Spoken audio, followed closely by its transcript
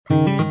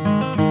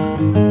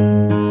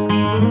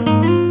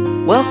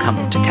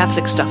Welcome to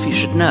Catholic Stuff You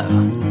Should Know,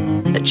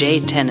 the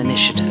J10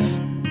 Initiative.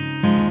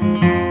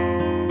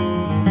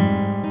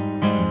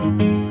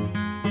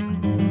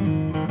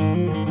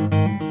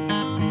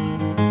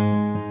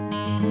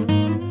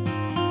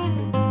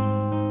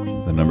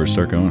 The numbers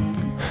start going.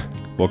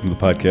 Welcome to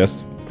the podcast.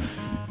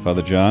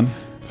 Father John.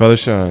 Father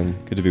Sean.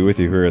 Good to be with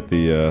you here at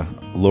the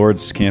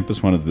Lourdes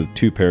campus, one of the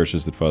two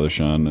parishes that Father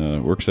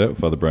Sean works at,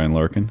 Father Brian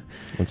Larkin.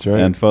 That's right.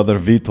 And Father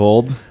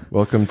Witold.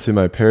 Welcome to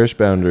my parish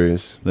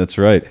boundaries. That's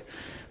right.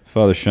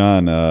 Father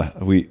Sean,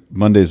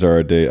 Mondays are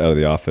our day out of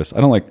the office.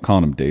 I don't like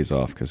calling them days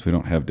off because we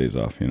don't have days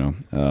off, you know.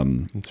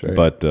 That's right.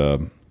 But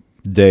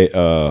day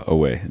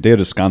away. Day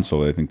of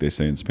descanso, I think they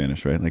say in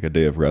Spanish, right? Like a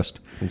day of rest.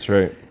 That's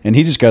right. And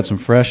he just got some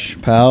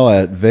fresh pal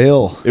at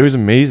Vail. It was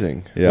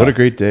amazing. Yeah. What a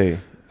great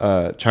day.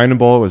 China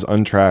Bowl was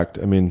untracked.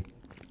 I mean,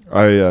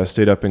 I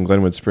stayed up in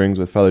Glenwood Springs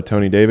with Father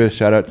Tony Davis.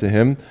 Shout out to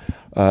him.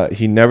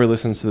 He never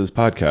listens to this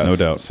podcast. No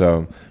doubt.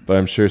 So, but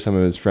I'm sure some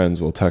of his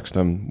friends will text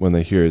him when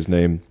they hear his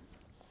name.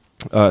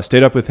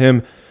 Stayed up with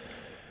him.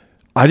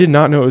 I did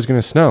not know it was going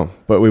to snow,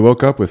 but we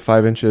woke up with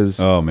 5 inches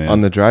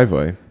on the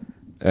driveway.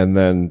 And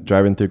then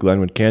driving through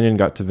Glenwood Canyon,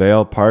 got to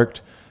Vail,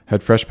 parked,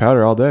 had fresh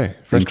powder all day.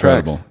 Fresh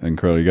Incredible. tracks.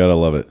 Incredible. You got to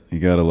love it. You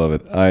got to love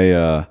it.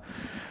 I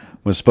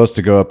was supposed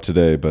to go up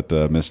today, but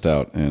missed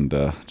out. And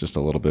just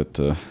a little bit,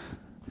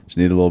 just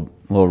need a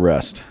little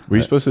rest. Were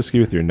you supposed to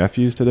ski with your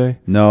nephews today?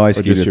 No, I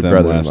skied just with your them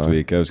brother-in-law? last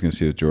week. I was going to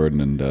see with Jordan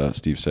and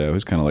Steve Sayo,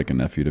 who's kind of like a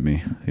nephew to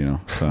me, you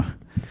know. So.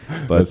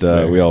 But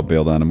we all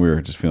bailed on him. We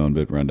were just feeling a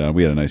bit run down.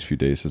 We had a nice few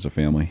days as a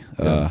family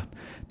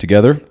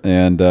together.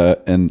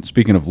 And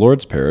speaking of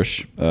Lourdes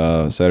Parish,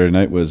 Saturday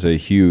night was a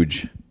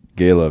huge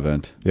gala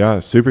event. Yeah,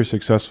 super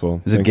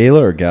successful. Is it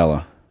gala or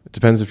gala? It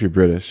depends if you're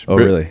British. Oh,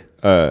 really?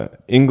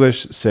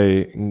 English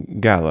say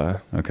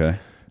gala. Okay.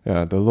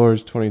 Yeah, the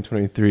Lourdes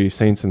 2023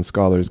 Saints and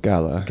Scholars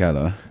Gala.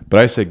 Gala. But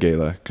I say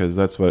gala because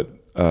that's what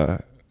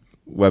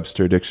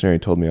Webster Dictionary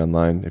told me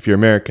online. If you're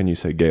American, you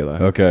say gala.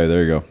 Okay,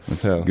 there you go.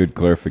 That's So- good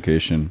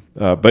clarification.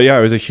 But yeah,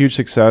 it was a huge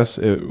success.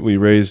 We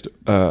raised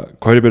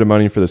quite a bit of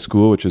money for the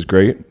school, which is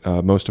great.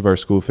 Most of our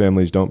school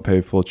families don't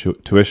pay full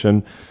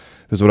tuition.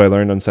 This is what I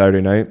learned on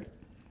Saturday night.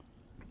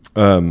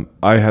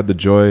 I had the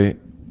joy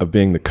of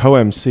being the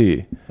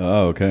co-MC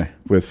Oh, okay.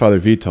 with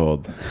Father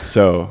Witold.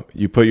 So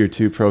you put your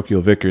two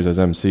parochial vicars as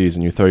MCs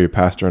and you throw your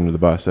pastor under the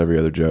bus every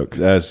other joke.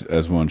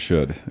 As one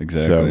should.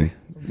 Exactly. So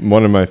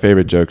one of my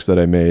favorite jokes that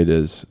I made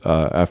is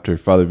after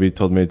Father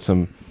Witold made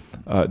some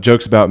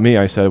jokes about me,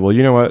 I said, well,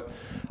 you know what?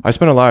 I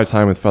spent a lot of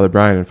time with Father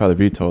Brian and Father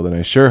Witold, and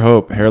I sure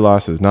hope hair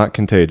loss is not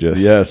contagious.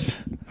 Yes.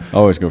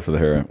 Always go for the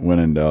hair when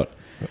in doubt.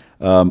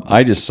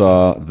 I just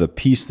saw the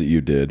piece that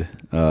you did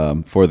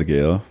for the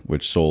gala,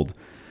 which sold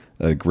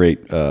a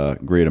great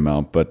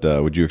amount. But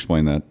would you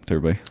explain that to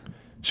everybody?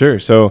 Sure.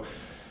 So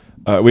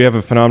we have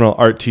a phenomenal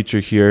art teacher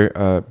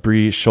here.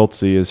 Bree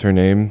Schultze is her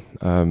name.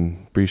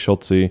 Bree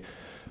Schultze.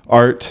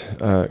 Art,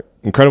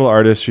 incredible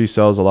artist. She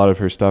sells a lot of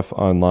her stuff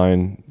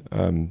online.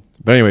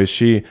 But anyways,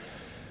 she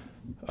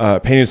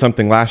painted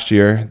something last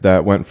year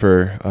that went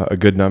for a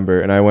good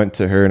number. And I went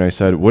to her and I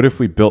said, what if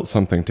we built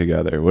something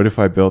together? What if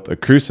I built a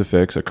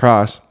crucifix, a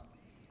cross,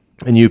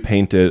 and you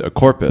painted a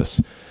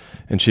corpus?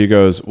 And she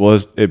goes, well,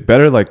 it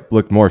better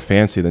look more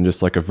fancy than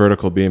just like a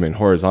vertical beam and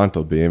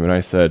horizontal beam. And I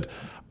said,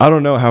 I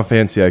don't know how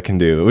fancy I can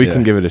do. We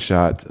can give it a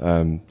shot.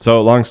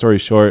 So long story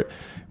short,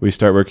 we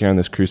start working on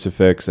this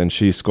crucifix, and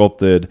she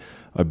sculpted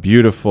a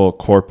beautiful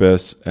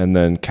corpus and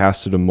then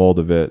casted a mold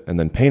of it and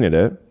then painted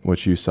it,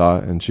 which you saw.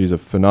 And she's a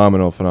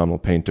phenomenal, phenomenal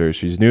painter.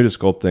 She's new to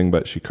sculpting,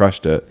 but she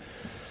crushed it.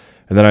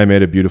 And then I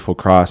made a beautiful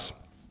cross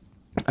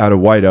out of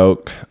white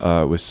oak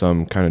with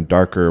some kind of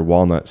darker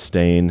walnut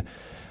stain.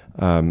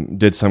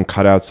 Did some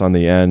cutouts on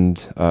the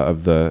end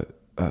of the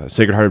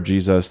Sacred Heart of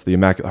Jesus, the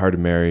Immaculate Heart of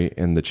Mary,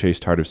 and the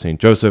Chaste Heart of St.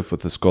 Joseph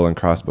with the skull and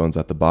crossbones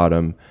at the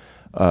bottom.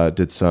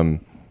 Did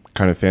some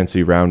kind of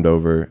fancy round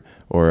over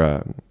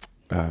or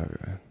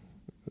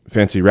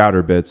fancy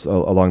router bits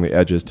along the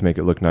edges to make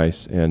it look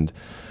nice. And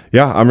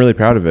yeah, I'm really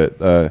proud of it.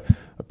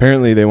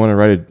 Apparently they want to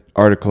write an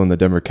article in the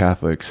Denver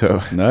Catholic,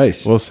 so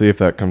Nice. we'll see if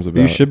that comes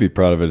about. You should be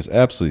proud of it. It's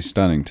absolutely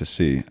stunning to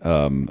see.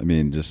 I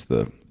mean, just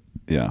I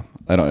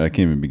can't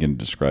even begin to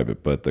describe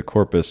it, but the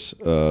corpus,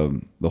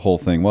 the whole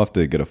thing, we'll have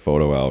to get a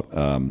photo out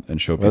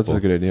and show people. That's a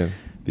good idea.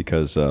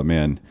 Because,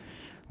 man,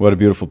 what a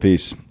beautiful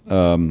piece.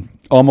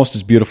 Almost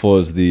as beautiful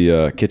as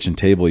the kitchen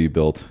table you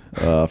built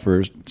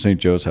for St.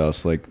 Joe's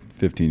house like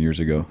 15 years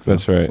ago. So,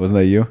 That's right. Wasn't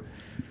that you?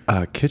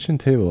 Kitchen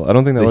table. I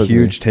don't think that The was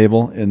huge me.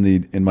 table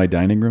in my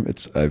dining room.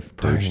 I've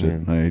perished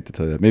Dining it. I hate to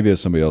tell you that. Maybe it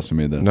was somebody else who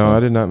made that. No, so. I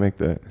did not make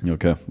that.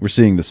 Okay. We're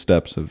seeing the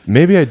steps of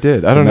Maybe I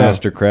did. I don't know.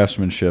 master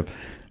craftsmanship.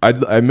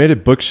 I made a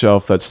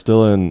bookshelf that's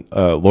still in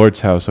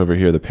Lord's house over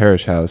here, the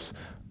parish house,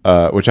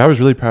 which I was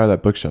really proud of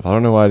that bookshelf. I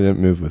don't know why I didn't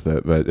move with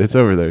it, but it's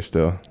over there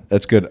still.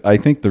 That's good. I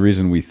think the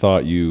reason we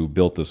thought you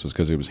built this was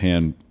because it was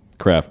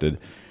handcrafted,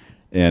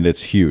 and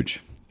it's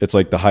huge. It's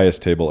like the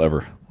highest table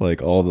ever.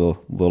 Like all the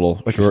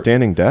little Like a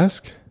standing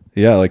desk?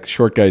 Yeah, like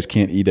short guys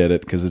can't eat at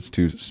it because it's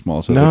too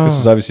small. So it's No. like, this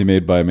is obviously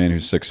made by a man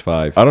who's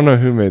 6'5". I don't know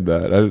who made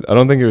that. I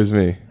don't think it was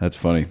me. That's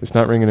funny. It's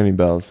not ringing any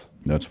bells.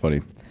 That's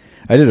funny.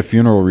 I did a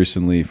funeral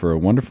recently for a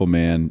wonderful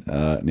man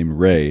named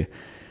Ray.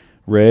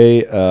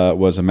 Ray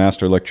was a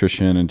master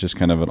electrician and just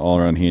kind of an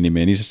all-around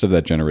handyman. He's just of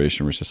that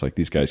generation where it's just like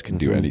these guys can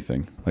do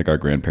anything, like our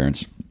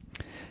grandparents.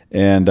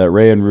 And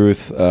Ray and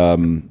Ruth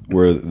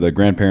were the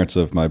grandparents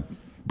of my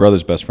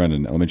brother's best friend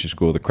in elementary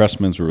school. The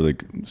Cressmans were really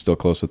still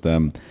close with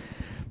them.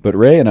 But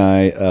Ray and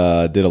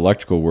I did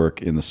electrical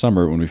work in the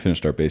summer when we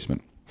finished our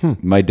basement.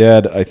 My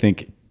dad, I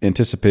think,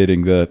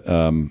 anticipating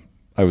that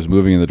I was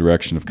moving in the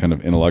direction of kind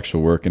of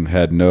intellectual work and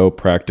had no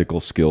practical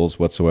skills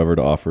whatsoever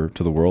to offer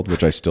to the world,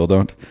 which I still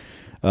don't.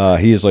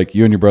 He is like,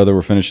 you and your brother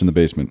were finished in the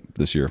basement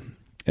this year.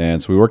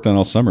 And so we worked on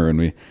all summer, and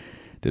we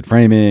did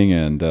framing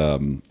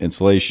and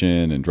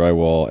insulation and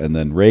drywall. And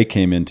then Ray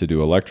came in to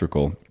do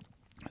electrical.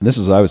 And this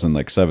was, I was in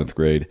like 7th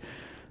grade.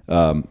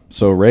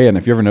 So Ray, and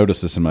if you ever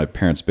noticed this in my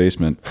parents'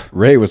 basement,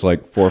 Ray was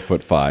like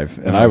 4'5",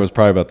 and I was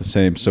probably about the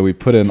same. So we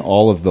put in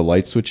all of the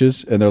light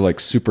switches, and they're like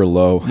super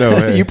low. No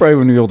way. You probably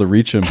wouldn't be able to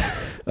reach them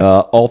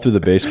all through the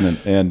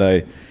basement. And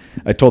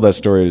I told that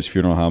story at his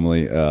funeral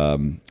homily.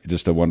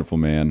 Just a wonderful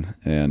man,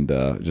 and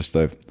just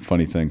a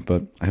funny thing.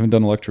 But I haven't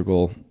done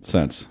electrical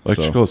since.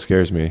 Electrical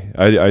scares me.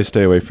 I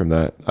stay away from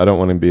that. I don't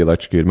want to be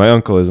electrocuted. My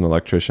uncle is an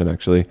electrician,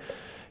 actually.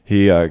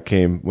 He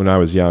came when I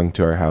was young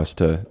to our house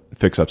to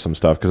fix up some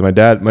stuff because my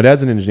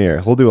dad's an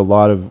engineer. He'll do a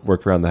lot of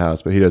work around the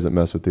house, but he doesn't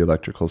mess with the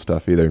electrical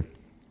stuff either.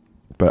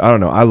 But I don't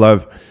know. I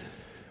love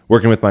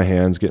working with my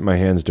hands, getting my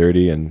hands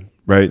dirty, and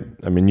right.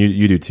 I mean,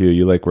 you do too.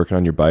 You like working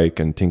on your bike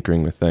and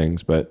tinkering with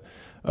things, but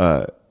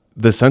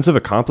the sense of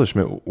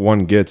accomplishment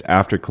one gets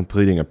after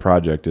completing a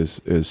project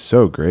is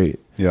so great.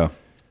 Yeah.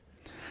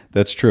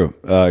 That's true.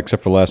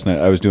 Except for last night,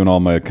 I was doing all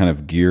my kind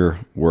of gear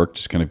work,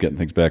 just kind of getting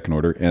things back in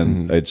order,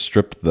 and I'd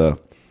stripped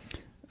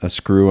a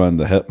screw on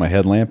my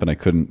headlamp, and I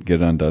couldn't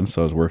get it undone.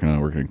 So I was working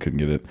on it and couldn't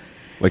get it.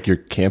 Like your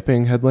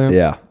camping headlamp?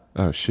 Yeah.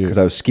 Oh shoot. Because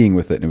I was skiing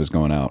with it and it was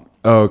going out.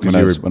 Oh,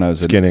 because when I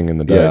was skinning in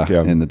the dark.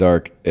 Yeah, in the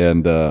dark.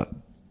 And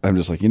I'm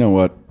just like, you know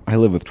what? I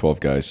live with 12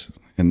 guys,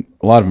 and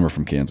a lot of them are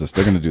from Kansas.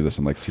 They're going to do this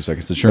in like 2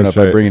 seconds. And sure enough,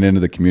 I bring it into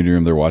the community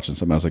room. They're watching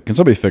something. I was like, can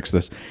somebody fix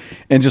this?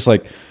 And just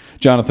like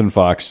Jonathan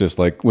Fox, just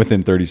like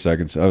within 30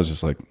 seconds, I was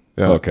just like,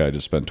 okay, I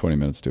just spent 20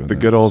 minutes doing the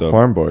good old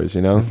farm boys,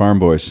 you know? The farm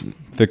boys.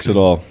 Fix it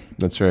all.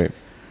 That's right.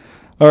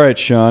 All right,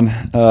 Sean.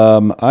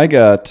 I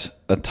got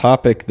a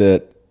topic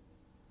that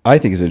I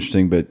think is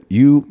interesting, but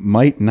you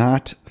might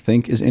not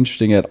think is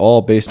interesting at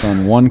all based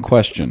on one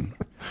question.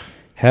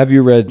 Have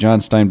you read John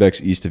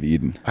Steinbeck's East of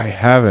Eden? I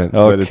haven't,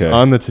 but it's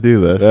on the to-do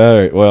list. All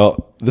right.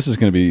 Well, this is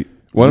going to be...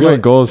 One of my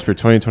goals for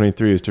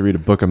 2023 is to read a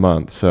book a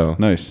month. So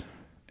nice.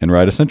 And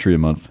write a century a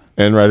month.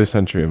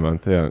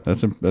 Yeah.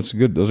 That's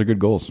good. Those are good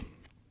goals.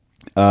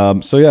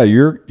 So yeah,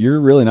 you're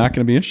really not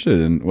going to be interested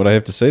in what I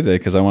have to say today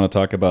because I want to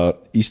talk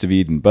about East of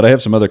Eden, but I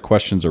have some other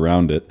questions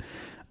around it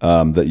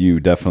that you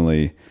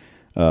definitely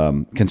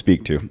can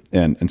speak to,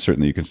 and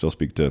certainly you can still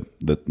speak to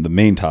the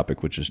main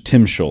topic, which is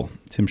Timshul.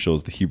 Timshul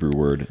is the Hebrew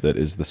word that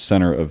is the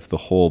center of the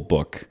whole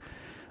book.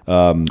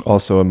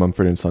 Also a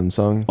Mumford & Sons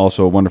song.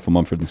 Also a wonderful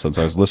Mumford & Sons.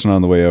 I was listening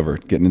on the way over,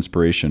 getting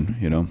inspiration.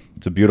 You know,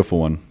 it's a beautiful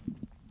one.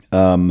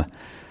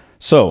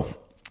 So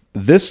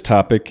this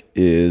topic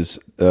is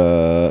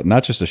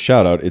not just a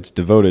shout out; it's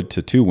devoted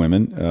to two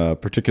women,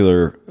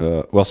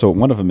 so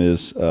one of them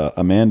is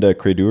Amanda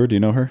Credur. Do you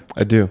know her?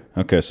 I do.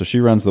 Okay, so she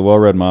runs the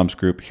Well-Read Moms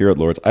group here at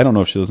Lourdes. I don't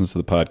know if she listens to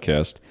the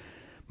podcast.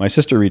 My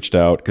sister reached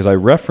out because I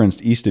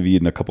referenced East of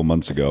Eden a couple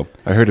months ago.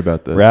 I heard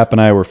about this. Rap and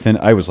I were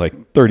I was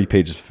like 30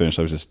 pages finished.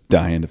 I was just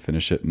dying to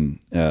finish it,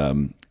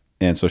 and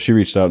so she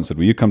reached out and said,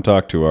 "Will you come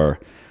talk to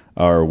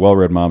our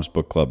Well-Read Moms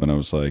book club?" And I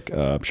was like,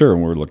 "Sure."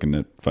 And we're looking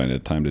at finding a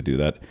time to do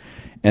that.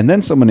 And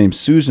then someone named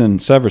Susan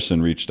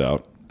Severson reached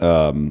out,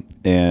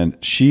 and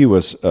she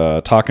was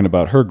talking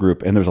about her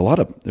group. And there's a lot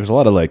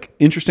of like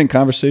interesting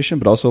conversation,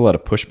 but also a lot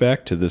of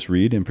pushback to this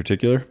read in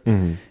particular.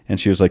 Mm-hmm. And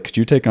she was like, "Could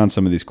you take on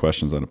some of these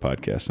questions on a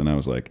podcast?" And I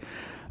was like,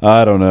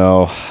 "I don't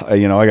know. I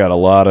got a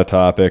lot of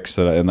topics,"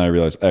 and I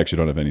realized I actually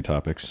don't have any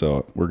topics,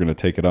 so we're going to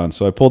take it on.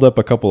 So I pulled up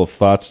a couple of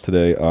thoughts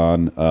today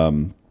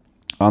on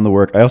the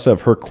work. I also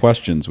have her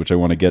questions, which I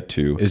want to get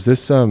to. Is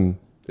this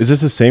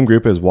the same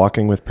group as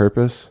Walking with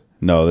Purpose?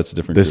 No, that's a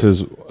different group. This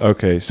is,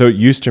 okay. So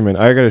Eusterman,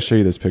 I got to show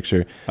you this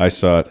picture. I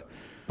saw it.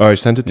 Oh, I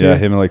sent it to you? Yeah,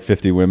 him and like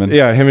 50 women.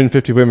 Yeah, him and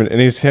 50 women.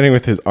 And he's standing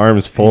with his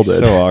arms folded.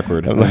 He's so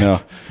awkward. I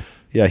know.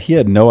 Yeah, he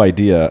had no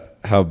idea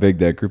how big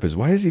that group is.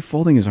 Why is he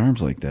folding his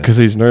arms like that? Because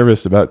he's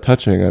nervous about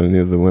touching on any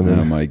of the women.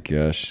 Oh my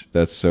gosh,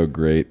 that's so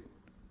great.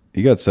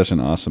 You got such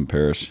an awesome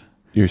parish.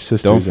 Your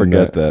sister. Don't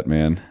forget that,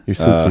 man. Your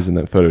sister's in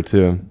that photo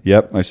too.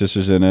 Yep, my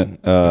sister's in it.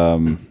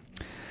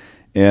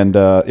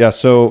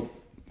 So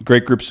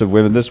great groups of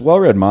women. This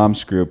Well-Read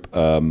Moms group,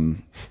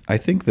 I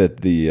think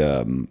that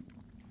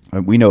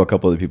we know a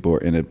couple of the people who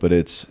are in it, but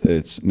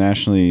it's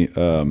nationally,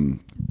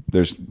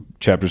 there's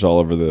chapters all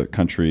over the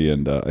country,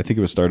 and I think it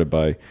was started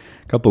by a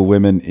couple of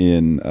women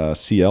in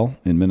CL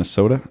in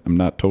Minnesota. I'm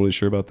not totally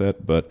sure about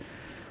that, but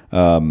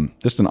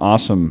Just an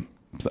awesome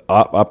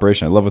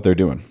operation. I love what they're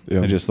doing.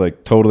 Yeah. I just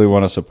like totally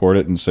want to support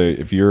it and say,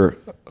 if you're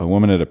a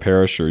woman at a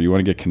parish or you want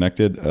to get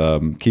connected,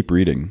 keep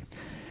reading.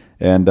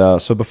 And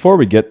so before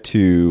we get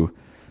to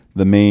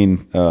the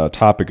main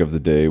topic of the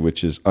day,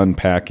 which is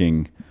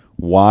unpacking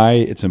why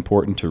it's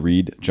important to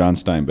read John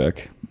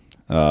Steinbeck,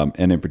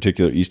 and in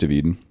particular East of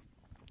Eden,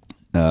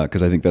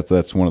 because I think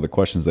that's one of the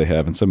questions they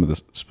have and some of the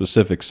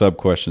specific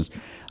sub-questions.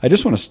 I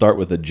just want to start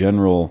with a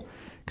general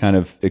kind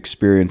of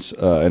experience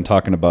and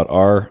talking about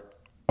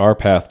our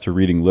path to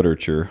reading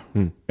literature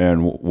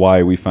and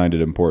why we find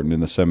it important in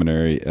the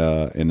seminary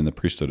and in the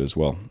priesthood as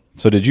well.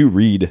 So did you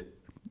read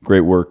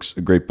great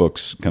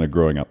books kind of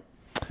growing up?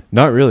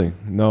 Not really.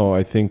 No,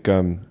 I think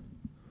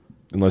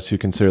unless you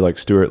consider like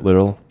Stuart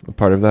Little a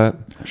part of that.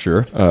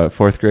 Sure.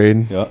 4th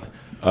grade. Yeah.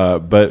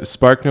 But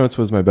SparkNotes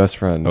was my best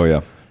friend. Oh,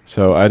 yeah.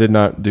 So I did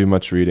not do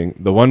much reading.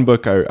 The one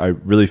book I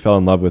really fell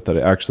in love with that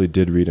I actually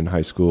did read in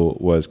high school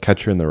was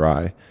Catcher in the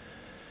Rye.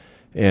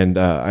 And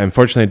I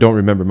unfortunately don't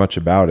remember much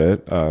about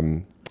it,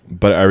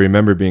 but I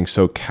remember being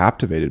so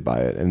captivated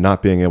by it and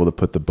not being able to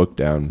put the book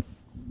down.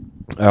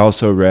 I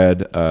also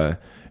read,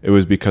 it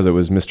was because it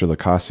was Mr.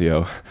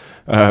 Locascio.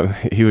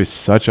 He was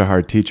such a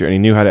hard teacher, and he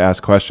knew how to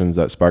ask questions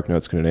that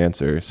SparkNotes couldn't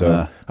answer,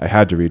 so I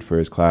had to read for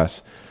his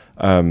class.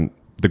 The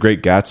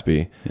Great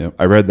Gatsby, Yep.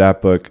 I read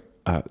that book,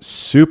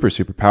 super,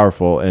 super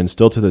powerful, and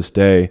still to this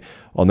day,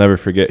 I'll never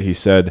forget, he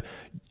said,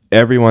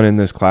 everyone in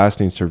this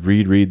class needs to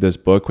read this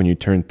book when you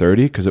turn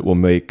 30 because it will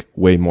make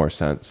way more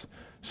sense.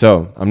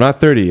 So I'm not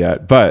 30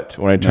 yet, but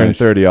when I turn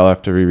 30, I'll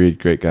have to reread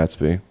Great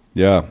Gatsby.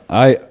 Yeah,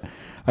 I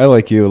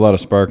like you, a lot of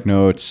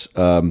SparkNotes.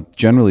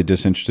 Generally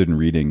disinterested in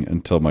reading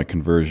until my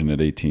conversion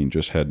at 18.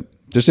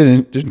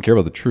 Didn't care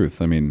about the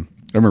truth. I mean,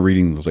 I remember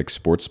reading those like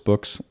sports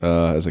books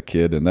as a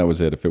kid, and that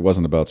was it. If it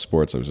wasn't about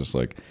sports, I was just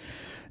like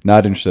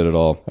not interested at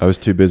all. I was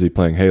too busy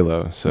playing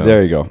Halo. So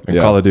there you go. And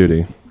Call of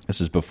Duty. This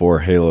is before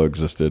Halo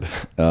existed,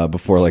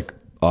 before like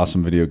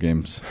awesome video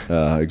games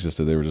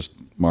existed. They were just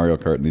Mario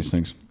Kart and these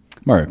things.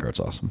 Mario Kart's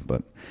awesome,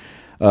 but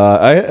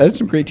I had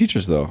some great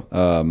teachers though.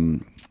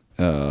 Mr.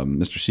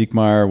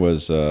 Siekmeyer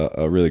was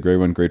a really great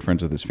one. Great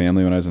friends with his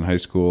family when I was in high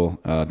school.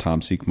 Tom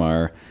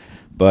Siekmeyer,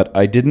 but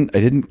I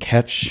didn't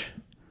catch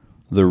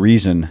the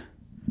reason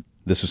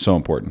this was so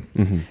important,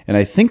 and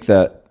I think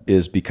that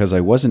is because I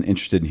wasn't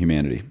interested in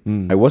humanity.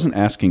 I wasn't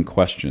asking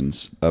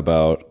questions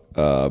about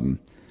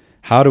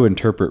how to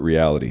interpret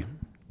reality.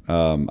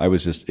 I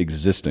was just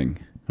existing.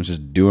 I was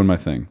just doing my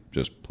thing,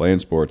 just playing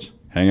sports,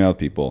 hanging out with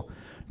people,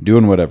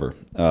 doing whatever,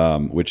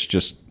 which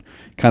just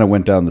kind of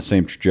went down the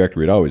same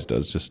trajectory it always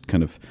does, just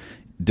kind of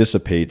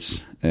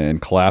dissipates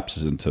and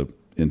collapses into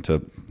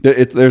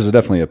there's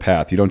definitely a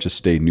path. You don't just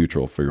stay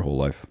neutral for your whole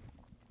life.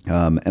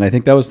 And I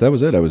think that was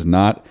it. I was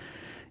not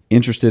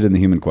interested in the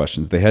human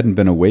questions. They hadn't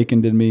been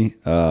awakened in me.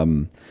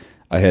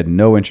 I had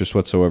no interest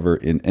whatsoever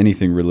in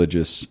anything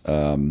religious.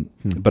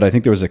 But I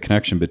think there was a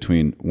connection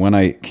between when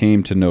I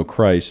came to know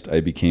Christ, I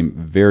became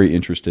very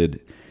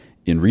interested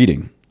in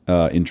reading,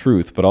 in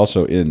truth, but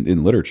also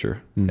in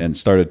literature, and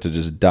started to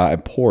just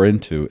pour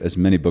into as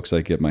many books I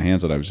could get my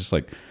hands on. I was just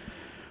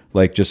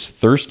like just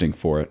thirsting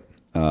for it.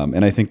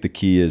 And I think the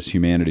key is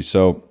humanity.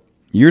 So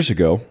years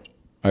ago,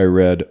 I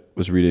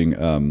was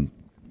reading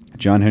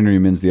John Henry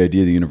Newman's The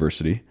Idea of the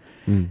University,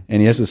 and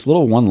he has this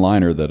little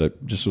one-liner that I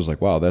just was like,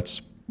 wow,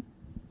 that's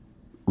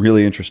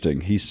really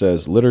interesting. He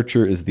says,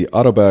 literature is the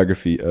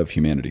autobiography of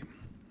humanity.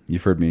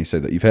 You've heard me say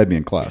that. You've had me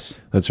in class.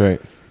 That's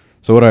right.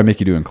 So what do I make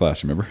you do in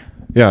class, remember?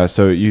 Yeah,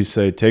 so you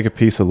say take a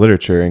piece of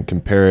literature and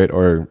compare it,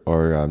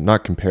 or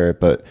not compare it,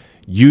 but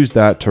use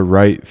that to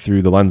write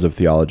through the lens of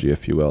theology,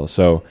 if you will.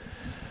 So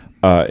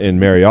in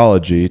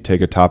Mariology,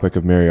 take a topic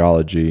of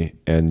Mariology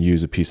and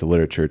use a piece of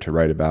literature to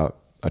write about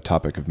a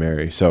topic of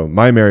Mary. So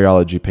my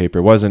Mariology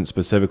paper wasn't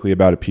specifically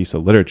about a piece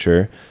of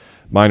literature.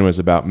 Mine was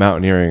about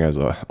mountaineering as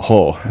a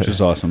whole. Which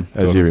is awesome.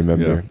 as you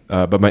remember.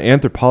 Yeah. But my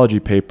anthropology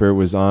paper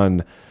was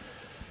on,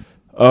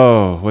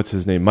 what's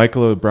his name?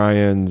 Michael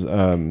O'Brien's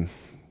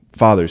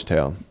Father's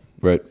Tale.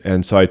 Right.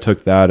 And so I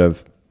took that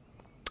of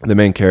the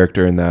main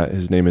character in that.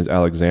 His name is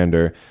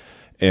Alexander.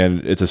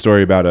 And it's a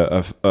story about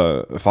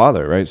a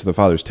father, right? So the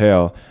Father's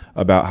Tale,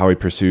 about how he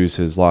pursues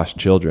his lost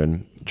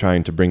children,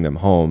 trying to bring them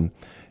home.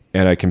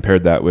 And I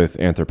compared that with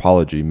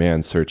anthropology,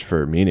 man's search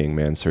for meaning,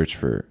 man's search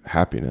for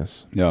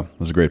happiness. Yeah, it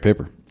was a great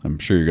paper. I'm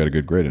sure you got a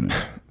good grade in it.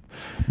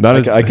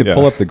 I could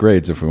pull up the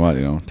grades if we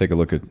want, take a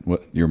look at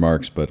what your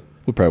marks, but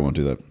we probably won't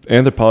do that.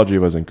 Anthropology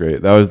wasn't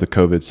great. That was the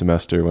COVID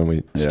semester when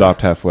we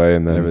stopped halfway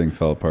and then everything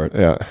fell apart.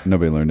 Yeah.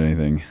 Nobody learned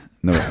anything.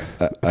 No,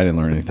 I didn't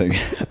learn anything.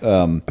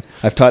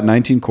 I've taught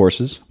 19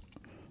 courses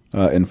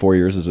in 4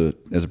 years as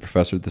a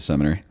professor at the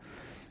seminary.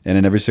 And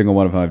in every single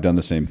one of them, I've done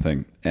the same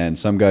thing. And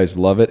some guys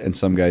love it, and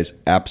some guys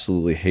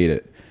absolutely hate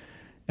it.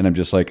 And I'm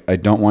just like, I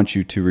don't want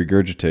you to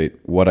regurgitate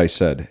what I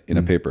said in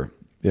a paper.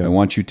 Yeah. I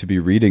want you to be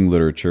reading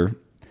literature,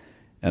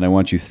 and I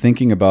want you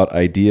thinking about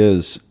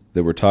ideas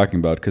that we're talking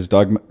about. Because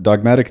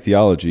dogmatic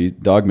theology,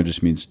 dogma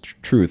just means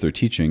truth or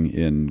teaching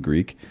in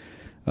Greek.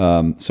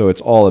 So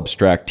it's all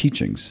abstract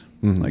teachings.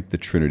 like the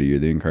Trinity or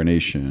the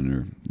Incarnation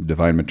or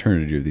divine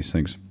maternity or these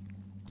things.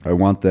 I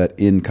want that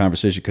in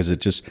conversation because it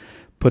just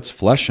puts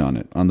flesh on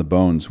it, on the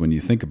bones when you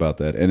think about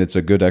that. And it's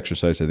a good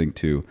exercise, I think,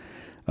 too.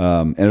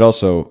 And it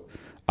also,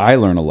 I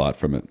learn a lot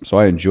from it. So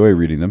I enjoy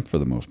reading them for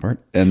the most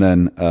part. And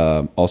then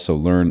also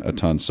learn a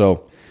ton.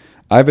 So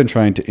I've been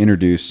trying to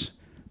introduce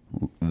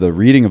the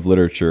reading of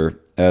literature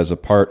as a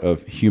part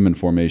of human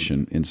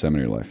formation in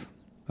seminary life.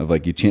 Of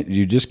like, you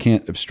just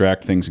can't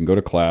abstract things and go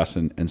to class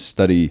and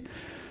study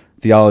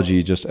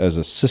theology just as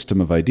a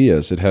system of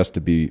ideas. It has to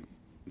be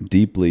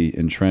deeply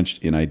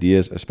entrenched in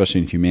ideas,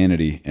 especially in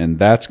humanity, and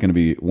that's going to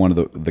be one of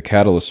the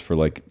catalysts for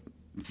like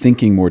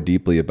thinking more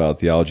deeply about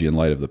theology in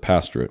light of the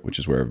pastorate, which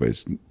is where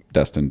everybody's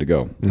destined to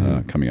go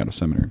coming out of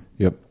seminary.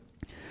 Yep.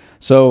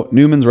 So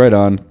Newman's right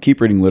on.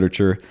 Keep reading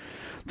literature.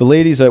 The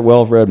ladies at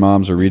Well-Read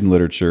Moms are reading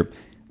literature,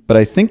 but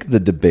I think the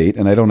debate,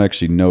 and I don't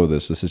actually know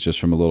this. This is just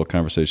from a little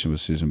conversation with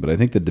Susan, but I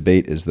think the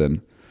debate is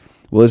then,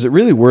 well, is it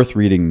really worth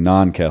reading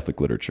non-Catholic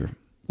literature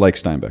like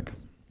Steinbeck?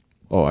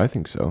 Oh, I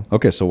think so.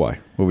 Okay, so why?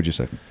 What would you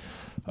say?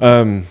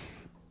 Well,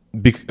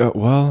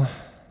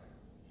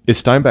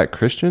 is Steinbeck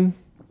Christian?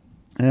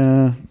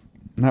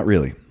 Not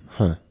really.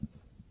 Huh.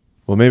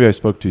 Well, maybe I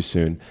spoke too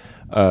soon.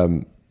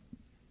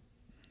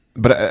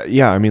 But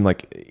yeah, I mean,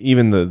 like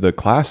even the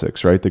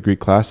classics, right? The Greek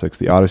classics,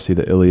 the Odyssey,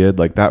 the Iliad,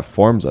 like that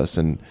forms us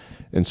in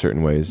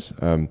certain ways.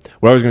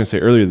 What I was going to say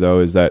earlier, though,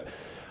 is that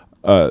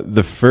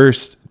the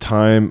first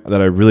time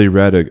that I really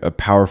read a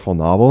powerful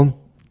novel,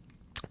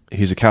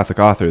 he's a Catholic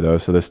author, though,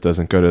 so this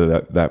doesn't go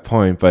to that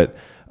point. But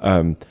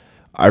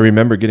I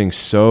remember getting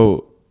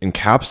so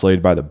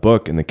encapsulated by the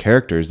book and the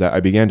characters that I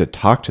began to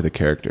talk to the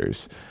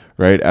characters,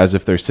 right, as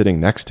if they're sitting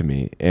next to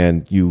me.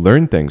 And you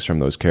learn things from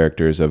those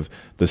characters of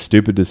the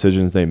stupid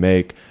decisions they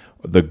make,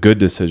 the good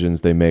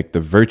decisions they make, the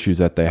virtues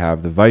that they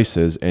have, the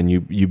vices, and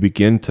you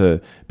begin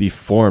to be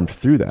formed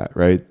through that,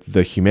 right?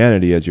 The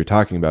humanity, as you're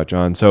talking about,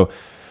 John. So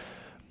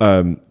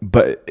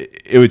but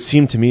it would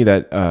seem to me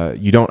that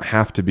you don't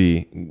have to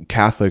be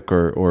Catholic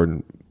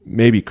or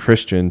maybe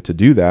Christian to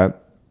do that.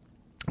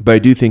 But I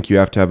do think you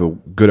have to have a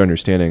good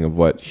understanding of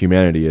what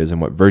humanity is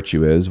and what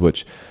virtue is,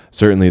 which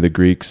certainly the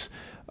Greeks,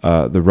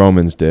 the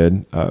Romans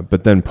did.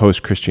 But then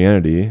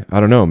post-Christianity, I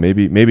don't know,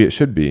 maybe it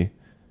should be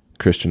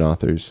Christian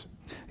authors.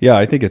 Yeah,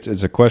 I think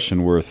it's a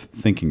question worth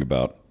thinking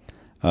about.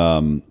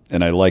 And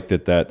I like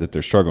that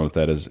they're struggling with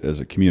that as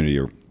a community,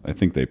 or I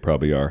think they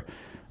probably are.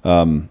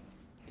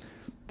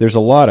 There's a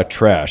lot of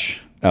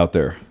trash out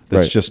there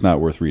that's just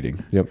not worth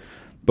reading. Yep.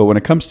 But when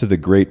it comes to the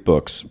great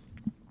books,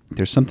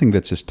 there's something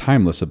that's just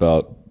timeless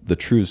about the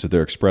truths that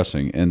they're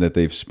expressing and that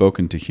they've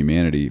spoken to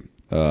humanity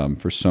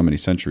for so many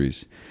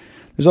centuries.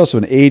 There's also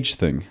an age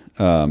thing.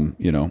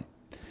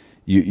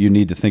 You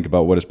need to think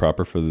about what is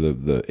proper for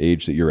the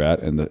age that you're at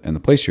and the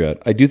place you're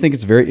at. I do think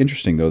it's very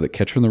interesting, though, that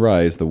Catcher in the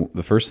Rye is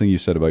the first thing you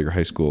said about your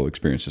high school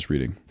experience is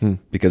reading.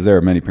 Because there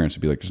are many parents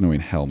who'd be like, there's no way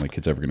in hell my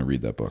kid's ever going to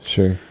read that book.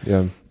 Sure,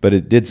 yeah. But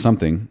it did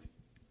something.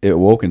 It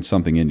awoke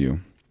something in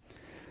you.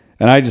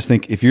 And I just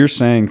think if you're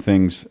saying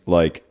things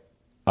like,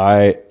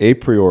 I a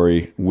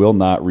priori will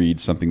not read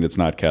something that's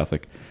not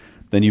Catholic,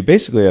 then you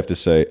basically have to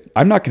say,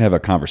 I'm not going to have a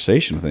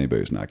conversation with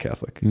anybody who's not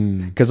Catholic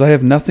because I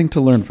have nothing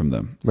to learn from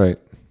them. Right.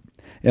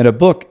 And a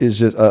book is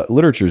just,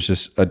 literature is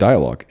just a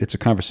dialogue. It's a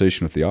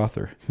conversation with the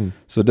author.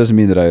 So it doesn't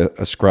mean that I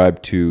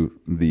ascribe to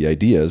the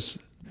ideas,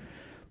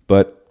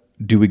 but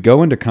do we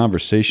go into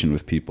conversation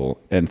with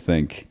people and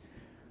think,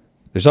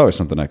 there's always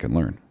something I can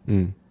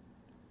learn.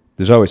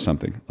 There's always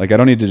something. Like I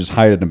don't need to just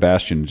hide in a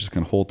bastion and just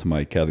kind of hold to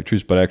my Catholic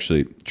truths, but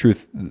actually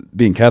truth,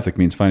 being Catholic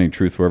means finding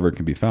truth wherever it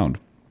can be found.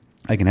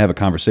 I can have a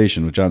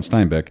conversation with John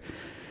Steinbeck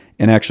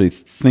and actually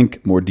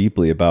think more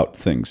deeply about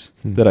things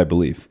that I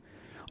believe,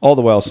 all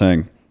the while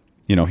saying,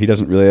 he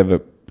doesn't really have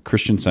a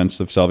Christian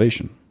sense of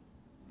salvation.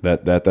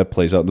 That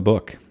plays out in the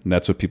book, and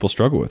that's what people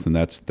struggle with, and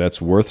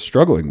that's worth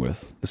struggling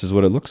with. This is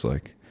what it looks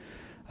like.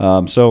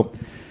 So,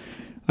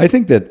 I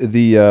think that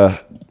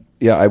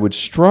I would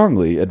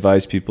strongly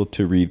advise people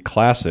to read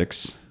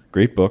classics,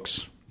 great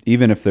books,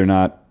 even if they're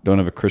don't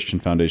have a Christian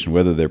foundation,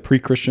 whether they're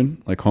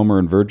pre-Christian like Homer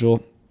and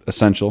Virgil,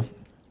 essential,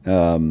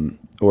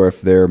 or if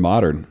they're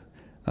modern.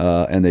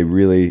 And they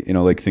really,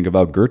 like think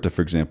about Goethe,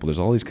 for example. There's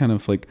all these kind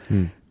of like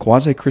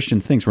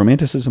quasi-Christian things.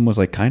 Romanticism was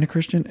like kind of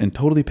Christian and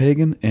totally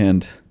pagan.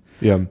 And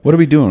what are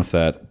we doing with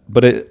that?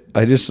 But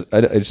I just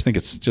think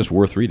it's just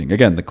worth reading.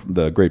 Again,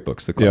 the great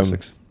books, the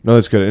classics. Yeah. No,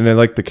 that's good. And I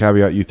like the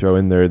caveat you throw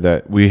in there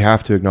that we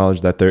have to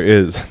acknowledge that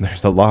there's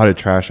a lot of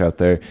trash out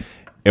there.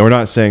 And we're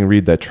not saying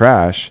read that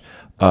trash,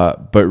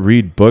 but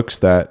read books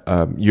that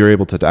you're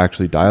able to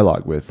actually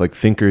dialogue with, like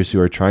thinkers who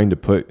are trying to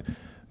put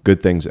good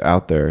things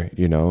out there,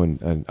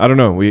 and I don't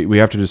know, we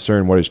have to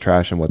discern what is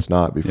trash and what's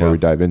not before we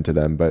dive into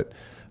them. But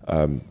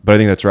I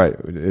think that's right.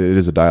 It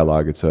is a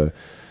dialogue. It's a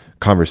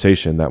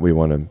conversation that we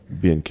want to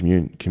be in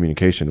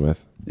communication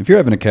with. If you're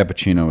having a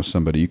cappuccino with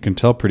somebody, you can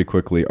tell pretty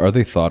quickly, are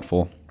they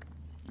thoughtful?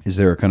 Is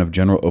there a kind of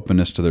general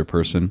openness to their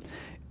person?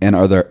 And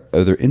are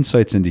there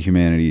insights into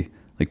humanity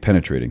like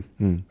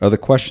penetrating? Are the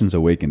questions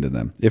awakened in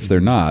them? If they're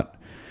not,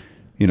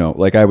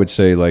 like I would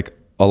say, like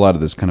a lot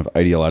of this kind of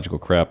ideological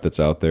crap that's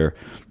out there,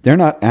 they're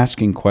not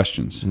asking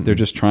questions. They're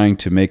just trying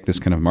to make this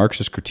kind of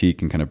Marxist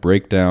critique and kind of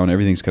break down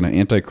everything's kind of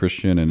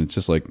anti-Christian, and it's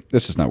just like,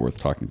 this is not worth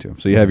talking to.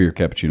 So you have your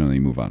cappuccino and then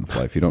you move on with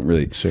life. You don't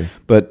really. Sure.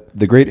 But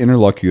the great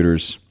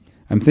interlocutors,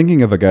 I'm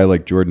thinking of a guy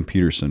like Jordan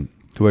Peterson,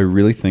 who I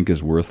really think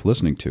is worth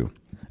listening to.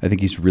 I think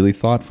he's really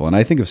thoughtful. And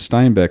I think of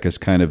Steinbeck as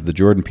kind of the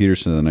Jordan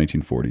Peterson of the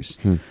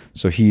 1940s.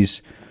 So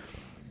he's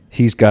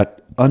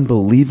got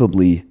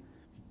unbelievably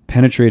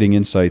penetrating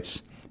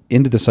insights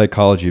into the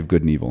psychology of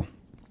good and evil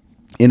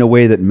in a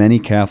way that many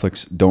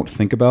Catholics don't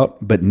think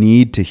about, but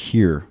need to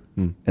hear,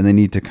 and they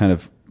need to kind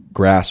of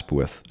grasp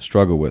with,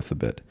 struggle with a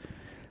bit.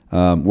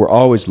 We're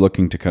always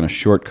looking to kind of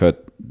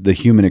shortcut the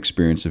human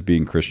experience of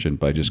being Christian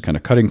by just kind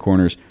of cutting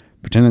corners,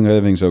 pretending that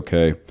everything's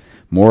okay,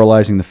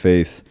 moralizing the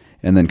faith,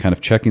 and then kind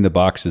of checking the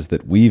boxes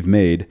that we've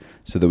made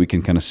so that we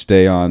can kind of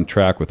stay on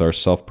track with our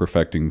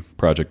self-perfecting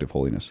project of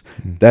holiness.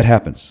 That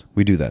happens.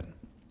 We do that.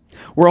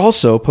 We're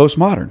also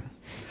postmodern.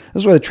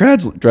 That's why the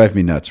trads drive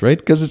me nuts, right?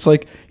 Because it's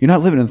like, you're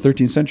not living in the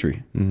 13th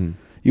century.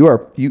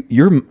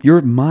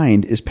 Your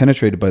mind is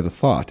penetrated by the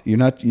thought. You're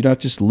not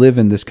just live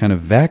in this kind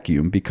of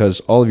vacuum because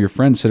all of your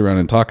friends sit around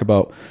and talk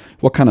about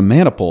what kind of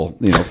maniple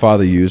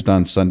Father used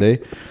on Sunday.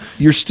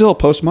 You're still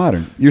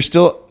postmodern. You're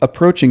still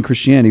approaching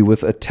Christianity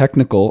with a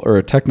technical or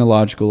a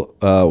technological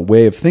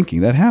way of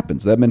thinking. That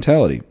happens. That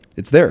mentality,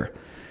 it's there.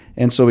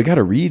 And so we got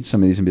to read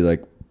some of these and be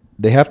like,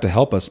 they have to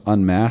help us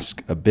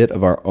unmask a bit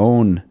of our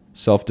own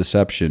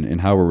self-deception in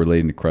how we're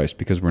relating to Christ,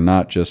 because we're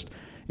not just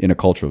in a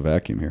cultural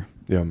vacuum here.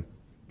 Yeah.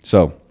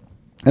 So,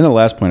 and the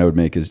last point I would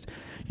make is,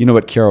 you know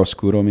what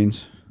chiaroscuro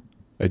means?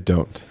 I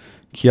don't.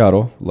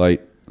 Chiaro,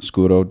 light,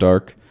 scuro,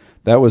 dark.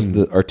 That was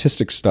the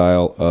artistic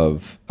style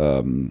of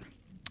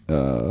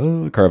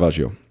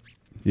Caravaggio.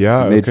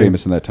 Yeah, made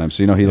famous in that time.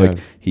 So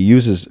he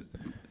uses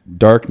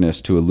darkness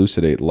to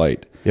elucidate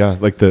light. Yeah,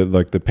 like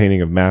the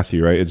painting of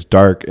Matthew, right? It's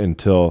dark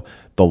until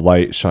the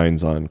light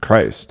shines on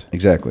Christ.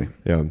 Exactly.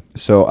 Yeah.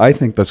 So I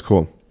think that's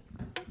cool.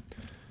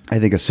 I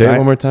think say it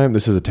one more time.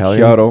 This is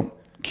Italian.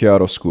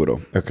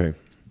 Chiaroscuro. Okay.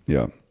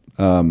 Yeah.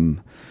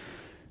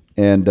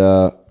 And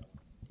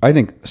I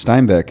think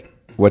Steinbeck,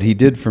 what he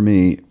did for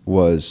me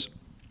was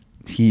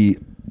he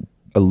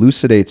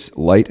elucidates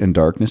light and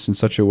darkness in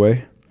such a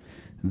way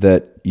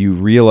that you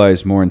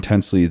realize more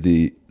intensely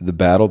the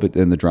battle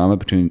and the drama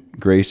between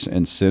grace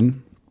and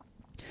sin.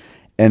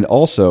 And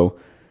also,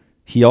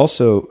 he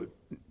also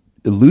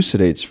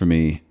elucidates for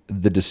me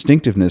the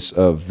distinctiveness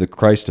of the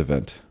Christ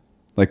event,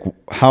 like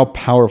how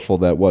powerful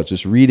that was.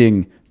 Just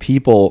reading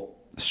people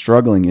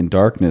struggling in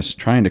darkness,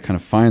 trying to kind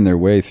of find their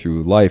way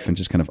through life and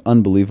just kind of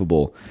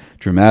unbelievable,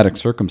 dramatic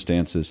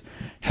circumstances,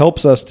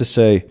 helps us to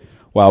say,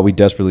 wow, we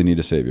desperately need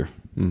a Savior.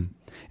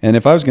 And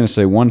if I was going to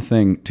say one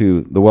thing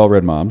to the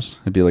well-read moms,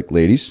 I'd be like,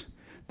 ladies,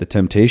 the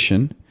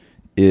temptation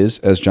is,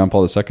 as John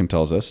Paul II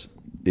tells us,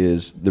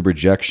 is the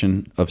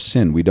rejection of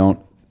sin. We don't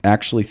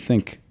actually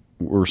think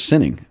we're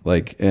sinning.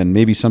 And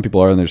maybe some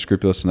people are and they're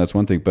scrupulous, and that's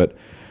one thing, but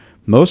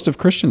most of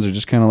Christians are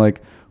just kind of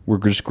like, we're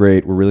just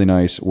great, we're really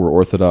nice, we're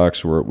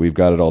orthodox, we've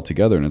got it all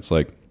together. And it's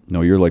like,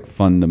 no, you're like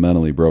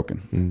fundamentally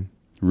broken.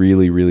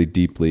 Really, really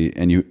deeply.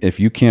 And if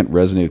you can't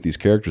resonate with these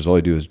characters, all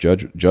you do is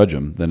judge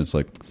them, then it's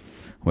like,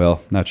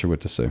 well, not sure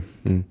what to say.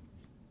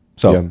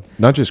 So, yeah,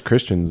 not just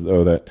Christians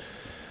though that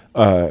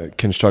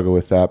can struggle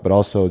with that, but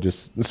also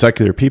just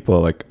secular people.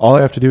 Like, all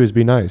I have to do is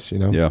be nice,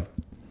 Yeah.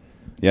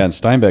 Yeah, and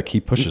Steinbeck, he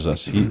pushes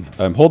us.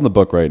 I'm holding the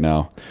book right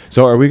now.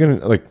 So are we going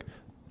to,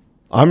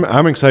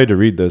 I'm excited to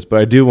read this, but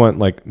I do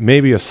want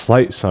maybe a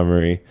slight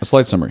summary. A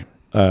slight summary.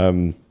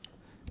 I'm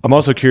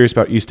also curious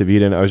about East of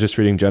Eden. I was just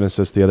reading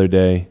Genesis the other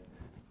day,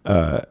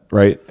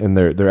 right? And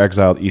they're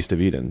exiled east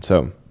of Eden.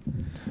 So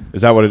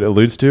is that what it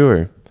alludes to,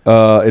 or?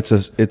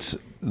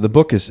 The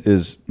book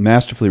is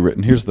masterfully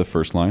written. Here's the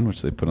first line,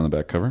 which they put on the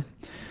back cover.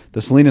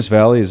 The Salinas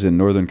Valley is in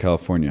Northern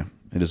California.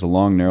 It is a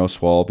long, narrow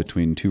swell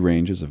between two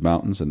ranges of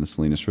mountains, and the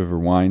Salinas River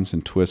winds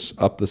and twists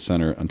up the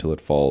center until it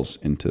falls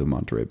into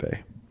Monterey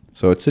Bay.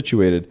 So it's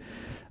situated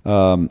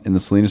in the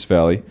Salinas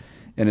Valley,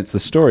 and it's the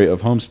story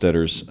of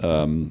homesteaders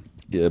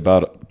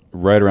about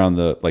right around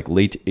the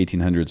late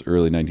 1800s,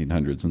 early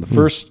 1900s.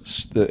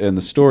 And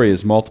the story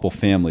is multiple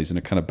families, and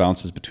it kind of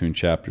bounces between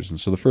chapters. And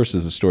so the first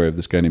is the story of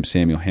this guy named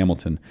Samuel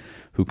Hamilton,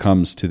 who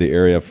comes to the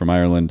area from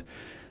Ireland,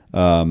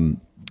 and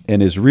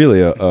is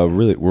really a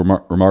really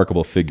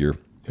remarkable figure.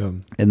 Yeah.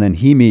 And then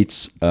he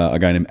meets a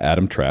guy named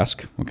Adam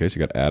Trask. Okay, so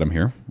you got Adam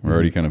here. We're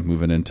already kind of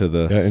moving into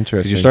the... Yeah, interesting.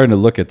 Because you're starting to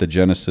look at the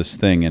Genesis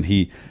thing, and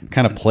he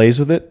kind of plays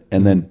with it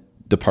and then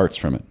departs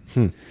from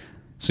it.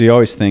 So you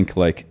always think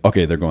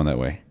okay, they're going that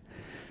way.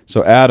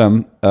 So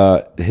Adam,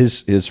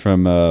 is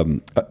from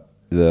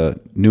the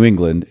New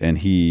England, and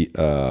he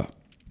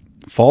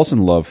falls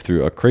in love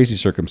through a crazy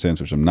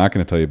circumstance, which I'm not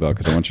going to tell you about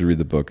because I want you to read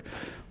the book,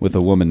 with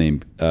a woman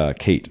named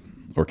Kate,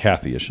 or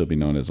Kathy, as she'll be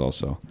known as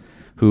also,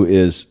 who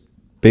is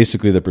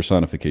basically the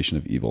personification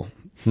of evil.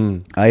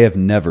 I have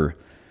never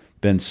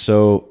been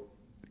so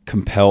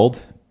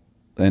compelled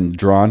and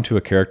drawn to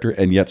a character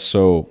and yet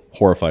so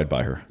horrified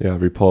by her. Yeah,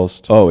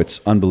 repulsed. Oh,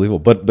 it's unbelievable.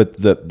 But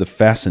the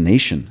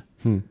fascination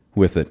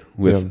with it,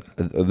 with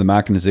the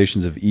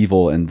machinations of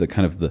evil and the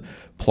kind of the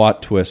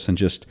plot twists and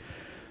just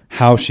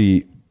how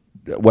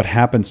what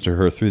happens to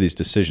her through these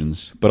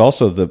decisions, but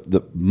also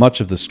the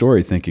much of the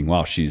story thinking,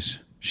 wow, she's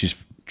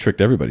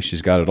tricked everybody.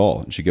 She's got it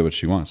all and she get what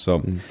she wants.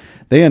 So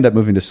they end up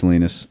moving to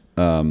Salinas,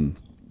 and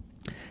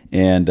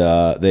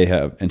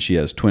she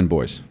has twin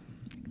boys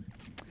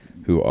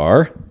who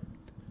are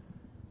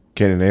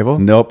Cain and Abel?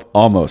 Nope,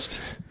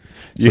 almost.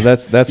 So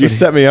that's you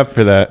set me up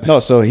for that. No,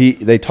 so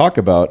they talk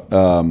about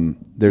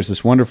there's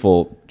this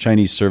wonderful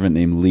Chinese servant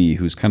named Li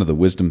who's kind of the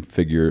wisdom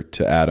figure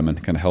to Adam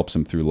and kind of helps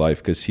him through life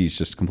because he's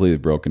just completely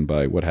broken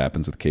by what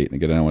happens with Kate. And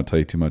again, I don't want to tell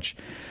you too much,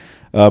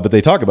 but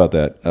they talk about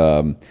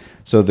that.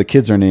 So the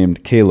kids are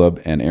named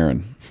Caleb and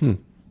Aaron,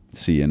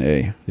 C and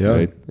A. Yeah,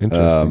 right?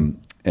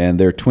 interesting. And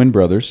they're twin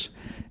brothers,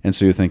 and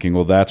so you're thinking,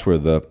 well, that's where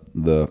the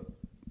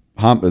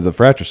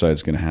fratricide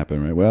is going to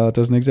happen, right? Well, it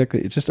doesn't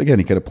exactly. It's just, again,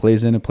 he kind of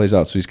plays in and plays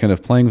out. So he's kind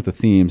of playing with the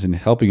themes and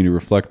helping you to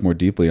reflect more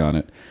deeply on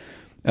it.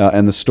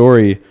 And the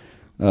story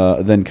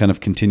then kind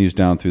of continues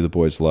down through the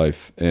boy's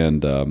life,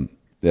 and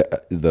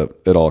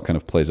it all kind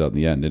of plays out in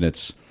the end. And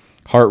it's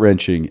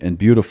heart-wrenching and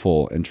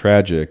beautiful and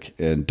tragic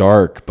and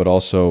dark, but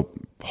also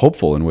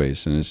hopeful in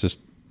ways. And it's just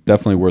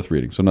definitely worth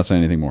reading. So I'm not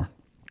saying anything more.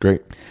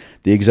 Great.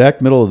 The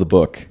exact middle of the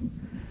book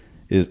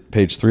is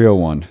page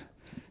 301,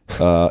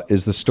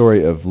 is the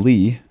story of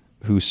Li,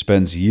 who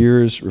spends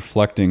years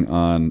reflecting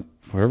on,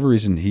 for whatever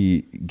reason,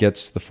 he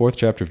gets the 4th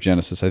chapter of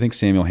Genesis. I think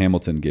Samuel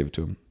Hamilton gave it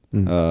to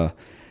him.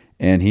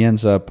 And he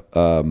ends up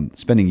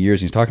spending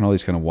years, and he's talking to all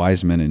these kind of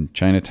wise men in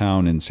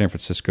Chinatown in San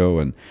Francisco,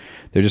 and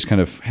they're just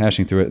kind of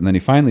hashing through it. And then he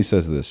finally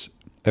says this: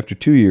 after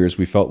 2 years,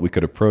 we felt we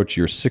could approach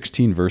your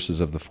 16 verses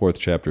of the 4th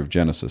chapter of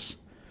Genesis.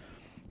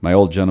 My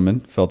old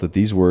gentleman felt that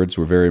these words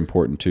were very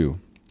important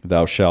too.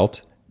 Thou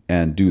shalt,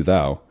 and do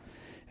thou.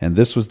 And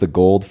this was the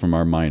gold from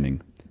our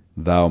mining.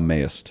 Thou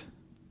mayest.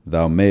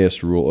 Thou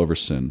mayest rule over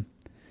sin.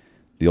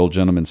 The old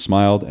gentleman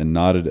smiled and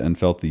nodded and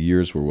felt the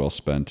years were well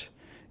spent.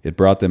 It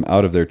brought them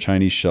out of their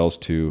Chinese shells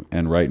too,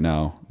 and right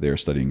now they are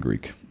studying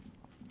Greek.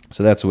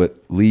 So that's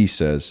what Li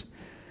says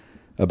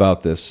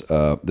about this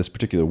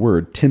particular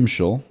word,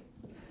 timshel,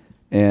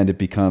 and it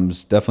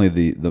becomes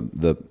definitely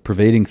the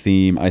pervading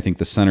theme. I think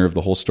the center of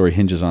the whole story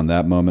hinges on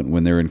that moment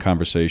when they're in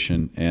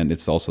conversation, and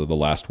it's also the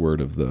last word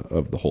of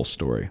the whole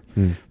story.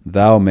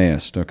 Thou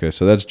mayest. Okay,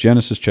 so that's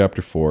Genesis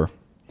chapter 4.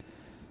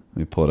 Let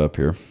me pull it up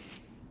here.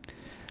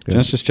 Yes.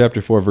 Genesis chapter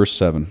 4, verse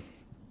 7.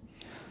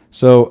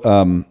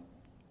 So,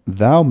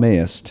 thou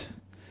mayest,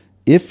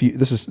 if you,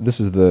 this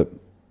is the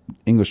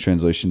English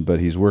translation, but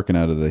he's working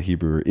out of the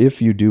Hebrew.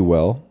 If you do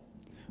well,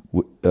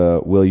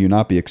 will you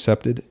not be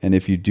accepted? And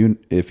if you do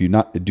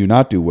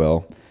not do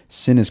well,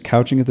 sin is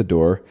couching at the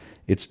door.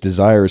 Its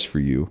desires for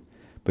you,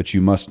 but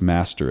you must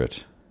master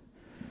it.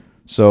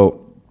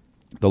 So,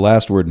 the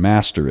last word,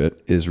 master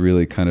it, is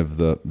really kind of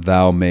the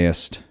thou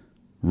mayest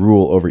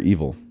rule over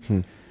evil.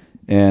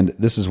 And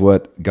this is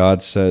what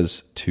God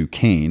says to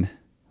Cain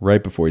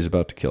right before he's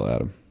about to kill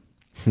Adam.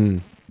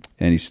 And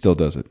he still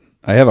does it.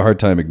 I have a hard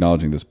time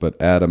acknowledging this,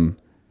 but Adam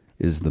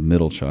is the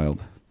middle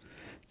child.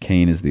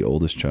 Cain is the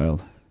oldest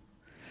child.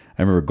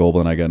 I remember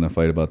Goebel and I got in a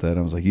fight about that.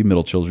 I was like, you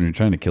middle children, you're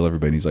trying to kill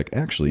everybody. And he's like,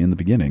 actually, in the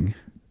beginning,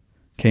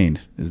 Cain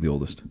is the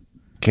oldest.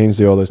 Cain's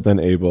the oldest, then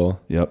Abel.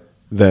 Yep.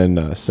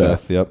 Then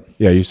Seth. Yep.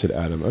 Yeah, you said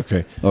Adam.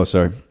 Okay. Oh,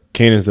 sorry.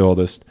 Cain is the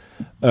oldest.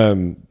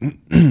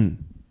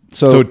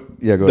 So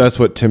yeah, go ahead. That's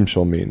what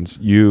timshel means.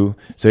 You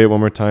say it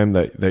one more time,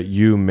 that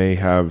you may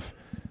have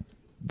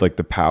like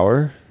the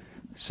power.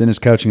 Sin is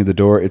couching at the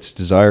door. Its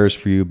desires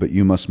for you, but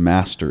you must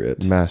master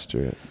it.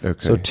 Master it.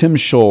 Okay. So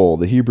timshol,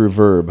 the Hebrew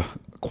verb,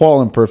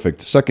 qual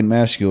imperfect, second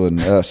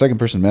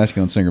person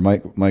masculine singer.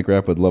 Mike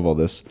Rapp would love all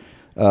this.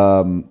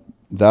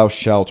 Thou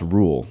shalt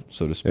rule,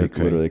 so to speak.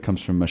 Okay. Literally, it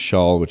comes from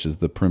mashal, which is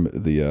the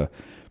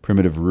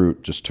primitive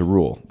root, just to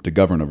rule, to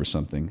govern over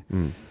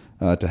something,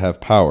 to have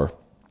power.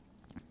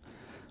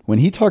 When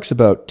he talks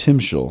about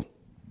timshel,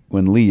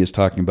 when Li is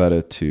talking about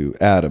it to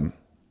Adam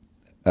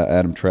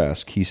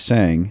Trask, he's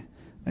saying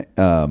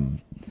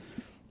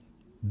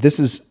this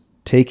is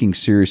taking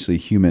seriously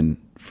human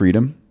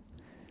freedom,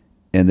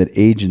 and that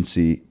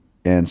agency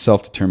and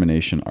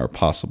self-determination are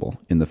possible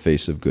in the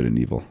face of good and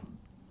evil.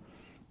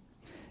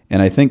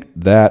 And I think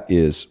that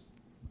is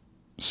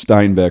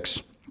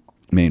Steinbeck's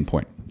main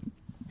point.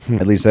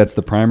 At least that's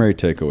the primary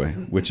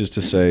takeaway, which is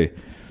to say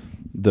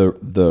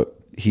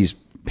he's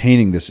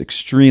painting this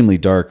extremely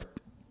dark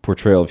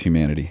portrayal of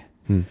humanity.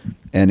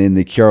 And in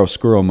the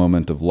chiaroscuro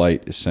moment of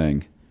light is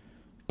saying,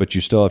 but you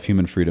still have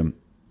human freedom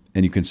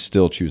and you can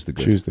still choose the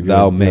good.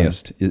 Thou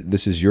mayest. Yeah.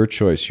 This is your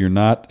choice. You're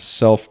not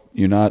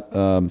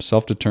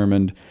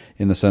self-determined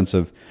in the sense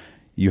of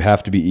you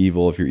have to be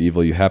evil if you're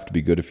evil, you have to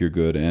be good if you're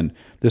good. And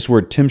this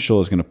word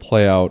timshel is going to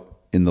play out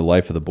in the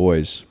life of the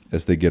boys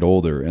as they get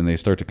older and they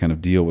start to kind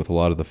of deal with a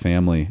lot of the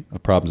family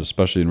problems,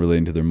 especially in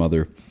relating to their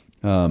mother.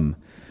 And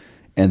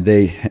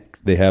they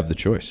have the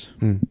choice.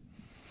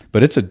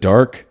 But it's a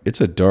dark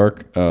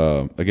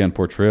again,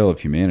 portrayal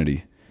of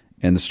humanity.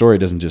 And the story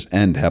doesn't just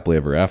end happily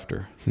ever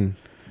after.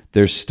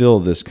 There's still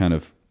this kind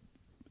of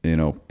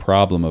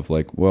problem of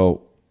like,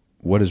 well,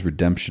 what does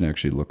redemption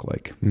actually look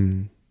like?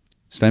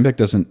 Steinbeck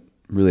doesn't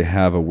really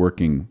have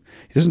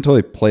he doesn't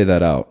totally play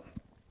that out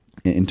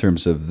in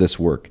terms of this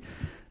work.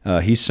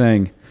 He's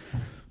saying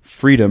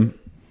freedom,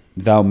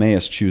 thou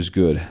mayest choose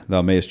good,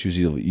 thou mayest choose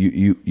evil.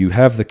 You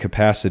have the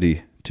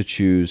capacity to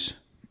choose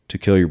to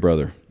kill your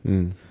brother,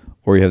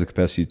 or you have the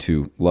capacity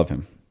to love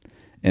him,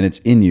 and it's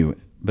in you.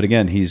 But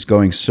again, he's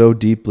going so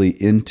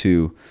deeply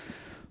into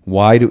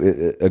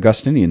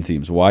Augustinian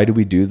themes. Why do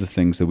we do the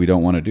things that we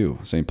don't want to do?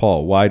 St.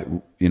 Paul, why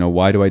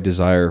do I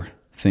desire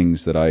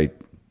things that I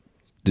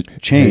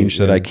change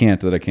that I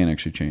can't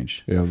actually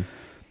change? Yeah.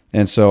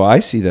 And so I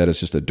see that as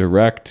just a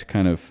direct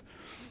kind of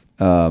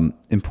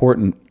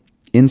important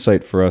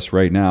insight for us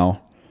right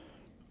now,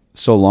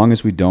 so long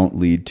as we don't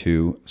lead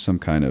to some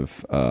kind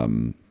of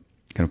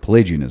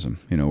Pelagianism,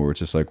 where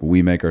it's just like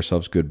we make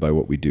ourselves good by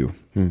what we do.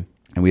 And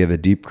we have a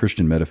deep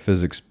Christian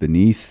metaphysics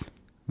beneath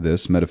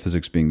this,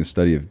 metaphysics being the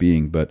study of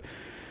being, but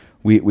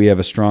we have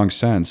a strong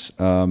sense,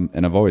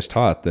 and I've always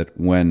taught that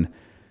when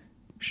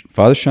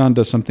Father Sean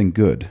does something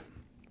good,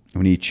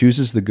 when he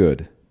chooses the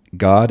good,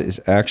 God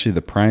is actually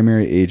the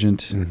primary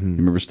agent. You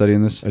remember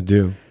studying this? I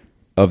do.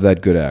 Of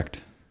that good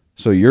act.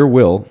 So your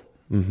will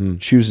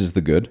chooses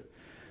the good,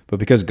 but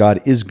because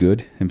God is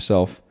good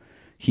himself,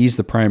 he's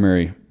the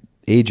primary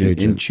agent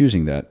in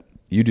choosing that.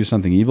 You do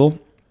something evil,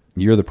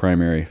 you're the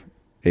primary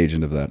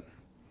agent of that.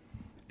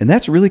 And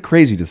that's really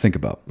crazy to think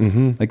about.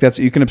 Like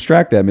you can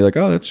abstract that and be like,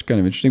 oh, that's kind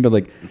of interesting, but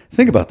like,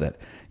 think about that.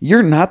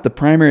 You're not the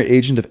primary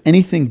agent of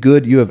anything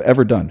good you have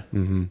ever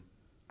done.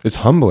 It's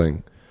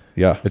humbling.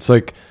 Yeah. It's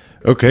like,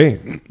 okay,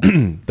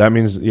 that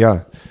means,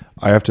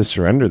 I have to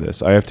surrender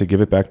this. I have to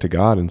give it back to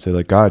God and say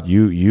like, God,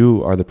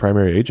 you are the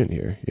primary agent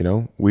here.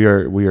 We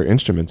are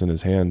instruments in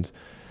his hands.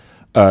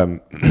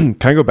 Can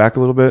I go back a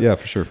little bit? Yeah,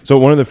 for sure. So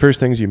one of the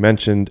first things you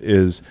mentioned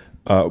is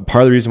part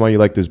of the reason why you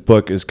like this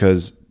book is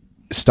because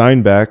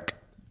Steinbeck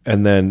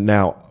and then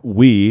now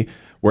we're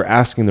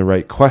asking the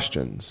right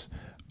questions.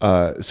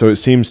 So it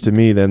seems to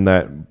me then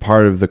that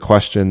part of the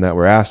question that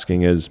we're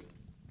asking is,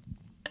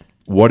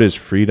 what is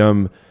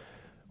freedom?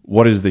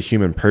 What is the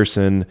human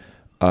person?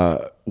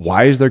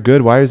 Why is there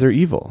good? Why is there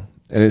evil?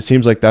 And it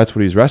seems like that's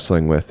what he's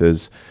wrestling with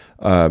is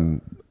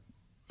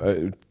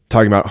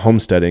talking about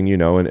homesteading,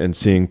 and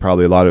seeing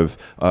probably a lot of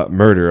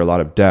murder, a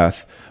lot of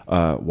death.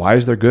 Why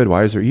is there good?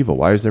 Why is there evil?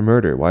 Why is there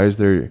murder? Why is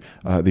there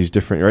these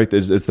different, right?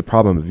 It's the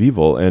problem of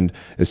evil. And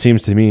it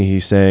seems to me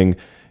he's saying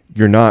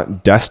you're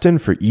not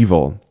destined for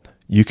evil.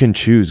 You can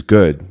choose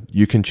good.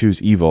 You can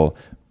choose evil.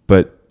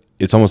 But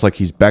it's almost like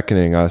he's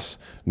beckoning us,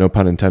 no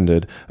pun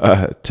intended,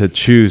 to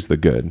choose the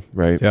good,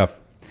 right? Yeah.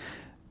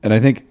 And I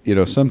think,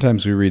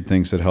 sometimes we read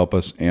things that help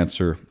us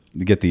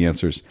get the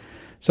answers.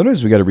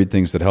 Sometimes we got to read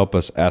things that help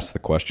us ask the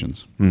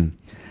questions.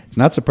 It's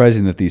not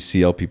surprising that these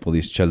CL people,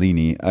 these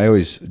Cellini, I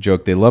always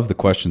joke, they love the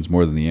questions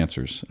more than the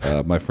answers.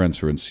 My friends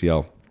who are in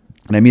CL.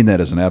 And I mean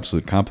that as an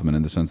absolute compliment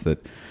in the sense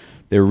that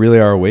they really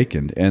are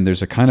awakened. And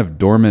there's a kind of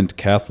dormant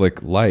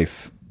Catholic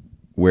life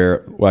where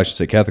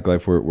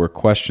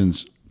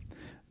questions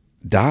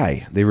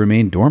die. They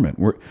remain dormant.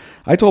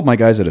 I told my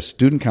guys at a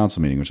student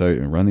council meeting, which I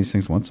run these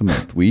things once a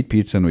month, we eat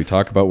pizza and we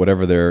talk about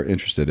whatever they're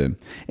interested in.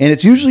 And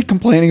it's usually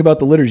complaining about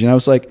the liturgy. And I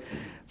was like,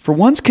 for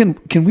once,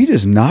 can we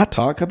just not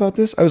talk about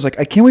this? I was like,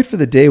 I can't wait for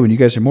the day when you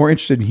guys are more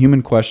interested in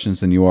human questions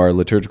than you are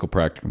liturgical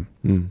practicum.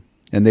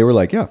 And they were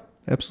like, yeah,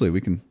 absolutely,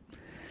 we can.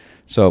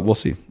 So we'll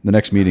see. The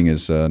next meeting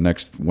is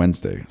next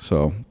Wednesday.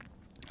 So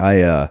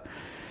I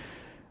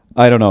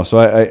don't know. So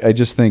I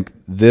just think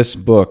this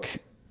book,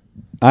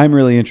 I'm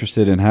really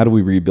interested in how do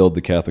we rebuild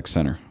the Catholic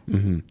center.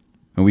 And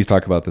we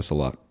talk about this a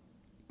lot.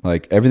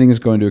 Like everything is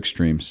going to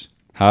extremes.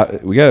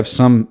 We got to have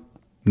some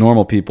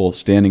normal people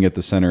standing at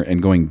the center and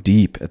going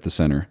deep at the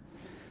center,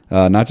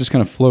 not just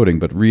kind of floating,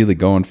 but really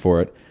going for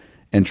it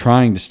and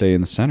trying to stay in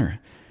the center.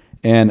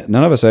 And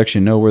none of us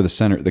actually know where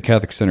the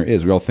Catholic center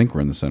is. We all think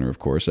we're in the center, of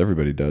course.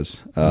 Everybody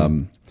does.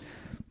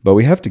 But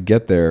we have to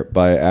get there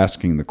by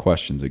asking the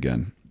questions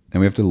again. And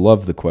we have to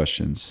love the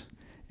questions.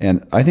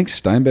 And I think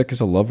Steinbeck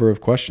is a lover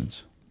of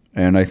questions.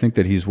 And I think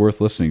that he's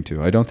worth listening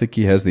to. I don't think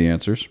he has the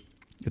answers.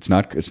 It's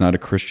not a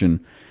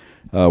Christian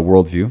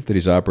worldview that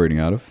he's operating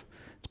out of.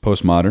 It's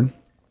postmodern.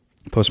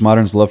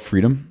 Postmoderns love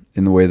freedom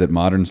in the way that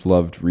moderns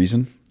loved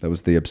reason. That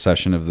was the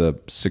obsession of the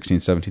 16th,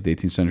 17th,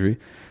 18th century.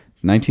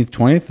 19th,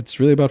 20th,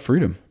 it's really about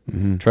freedom,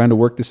 trying to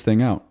work this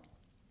thing out.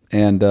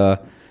 And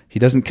he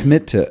doesn't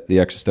commit to the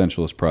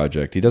existentialist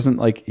project. He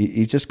doesn't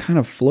he's just kind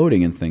of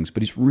floating in things,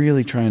 but he's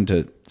really trying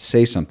to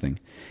say something.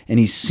 And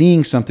he's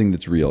seeing something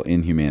that's real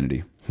in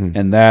humanity.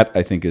 And that,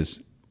 I think,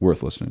 is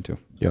worth listening to.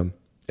 Yeah.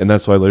 And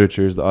that's why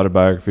literature is the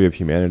autobiography of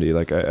humanity.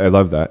 Like, I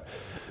love that.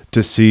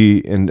 To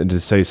see and to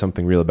say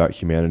something real about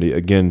humanity.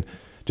 Again,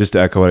 just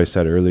to echo what I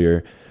said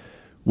earlier,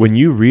 when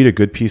you read a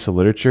good piece of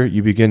literature,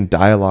 you begin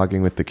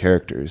dialoguing with the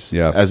characters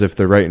as if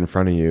they're right in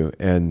front of you.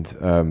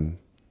 And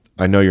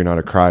I know you're not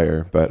a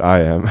crier, but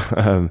I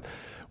am.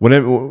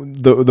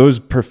 Those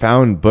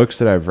profound books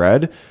that I've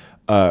read,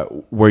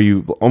 where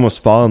you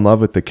almost fall in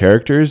love with the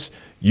characters,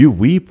 you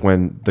weep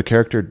when the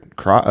character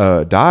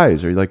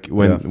dies, or like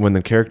when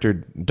the character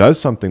does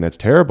something that's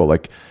terrible.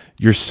 Like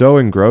you're so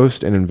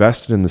engrossed and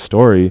invested in the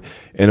story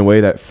in a way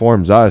that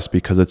forms us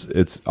because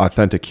it's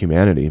authentic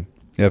humanity.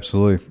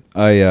 Absolutely.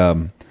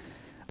 I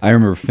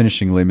remember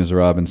finishing Les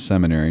Miserables in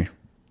seminary,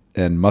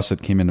 and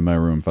Musset came into my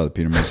room, Father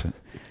Peter Musset,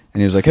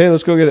 and he was like, "Hey,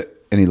 let's go get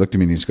it." And he looked at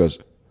me and he just goes,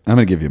 "I'm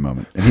going to give you a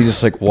moment." And he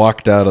just like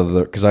walked out of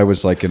because I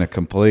was like in a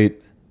complete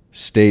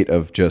state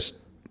of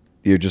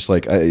you're just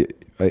like,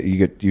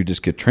 you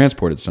just get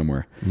transported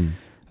somewhere.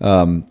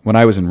 When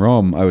I was in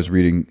Rome, I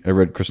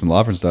read Kristen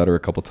Lavransdatter a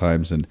couple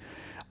times, and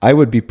I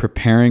would be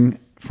preparing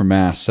for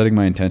Mass, setting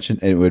my intention,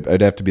 and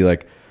I'd have to be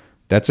like,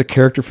 that's a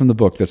character from the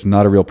book. That's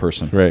not a real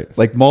person. Right.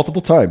 Like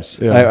multiple times.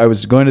 Yeah. I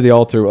was going to the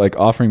altar, like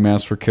offering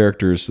Mass for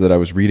characters that I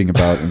was reading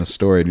about in the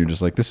story, and you're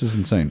just like, this is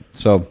insane.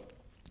 So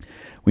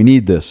we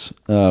need this.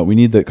 We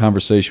need the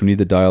conversation. We need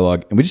the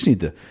dialogue, and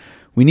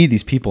we need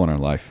these people in our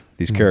life,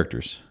 these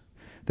characters.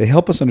 They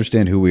help us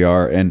understand who we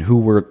are and who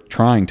we're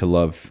trying to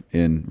love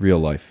in real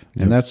life.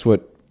 Yep. And that's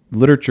what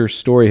literature,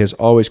 story has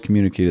always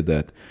communicated.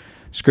 That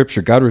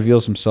Scripture, God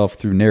reveals Himself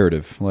through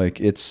narrative. Like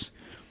this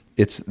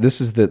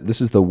is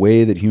the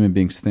way that human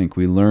beings think.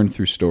 We learn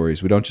through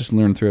stories. We don't just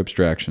learn through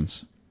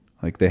abstractions.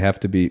 Like they have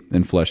to be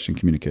enfleshed and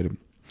communicated.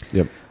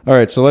 Yep. All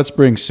right, so let's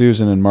bring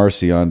Susan and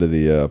Marcy onto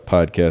the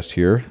podcast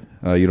here.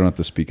 You don't have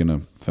to speak in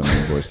a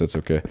feminine voice. That's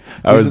okay.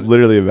 I was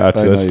literally about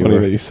to. That's funny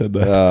that you said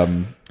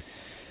that.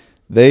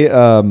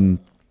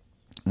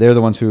 They're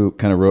the ones who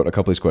kind of wrote a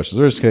couple of these questions.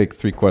 We'll just take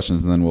 3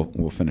 questions, and then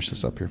we'll finish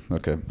this up here.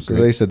 Okay. So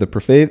Great. They said the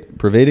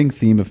pervading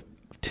theme of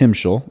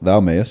Timshel, thou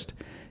mayest,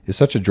 is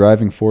such a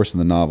driving force in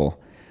the novel.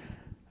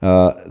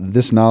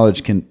 This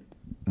knowledge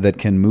that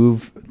can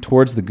move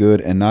towards the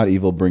good and not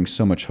evil brings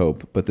so much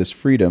hope. But this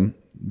freedom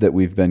that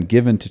we've been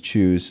given to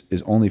choose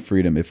is only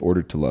freedom if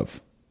ordered to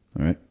love.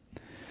 All right.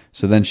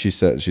 So then she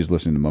said, she's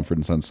listening to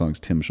Mumford & Sons songs,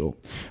 Timshel.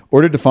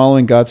 Ordered to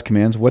following God's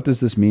commands, what does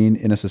this mean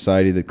in a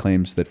society that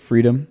claims that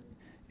freedom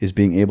is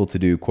being able to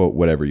do, quote,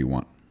 whatever you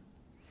want?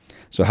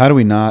 So how do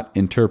we not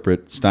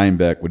interpret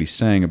Steinbeck, what he's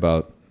saying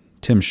about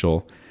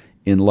Timshel,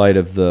 in light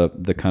of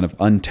the kind of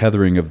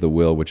untethering of the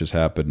will which has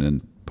happened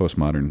in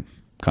postmodern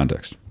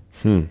context?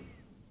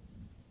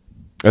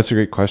 That's a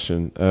great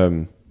question.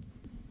 I'm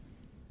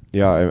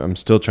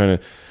still trying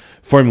to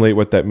formulate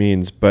what that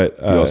means, but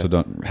you also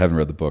haven't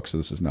read the book, so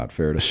this is not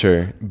fair to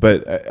sure.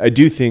 But I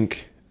do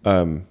think,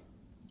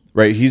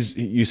 right?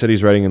 You said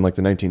he's writing in like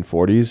the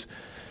 1940s,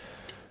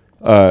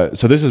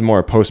 so this is more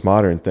a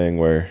postmodern thing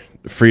where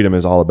freedom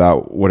is all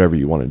about whatever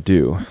you want to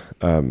do.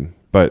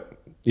 But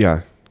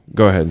yeah,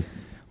 go ahead.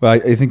 Well,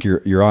 I think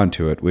you're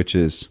onto it, which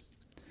is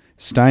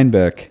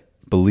Steinbeck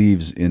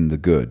believes in the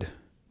good,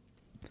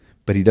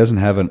 but he doesn't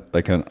have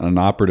an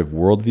operative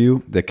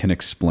worldview that can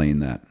explain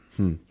that.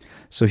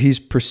 So he's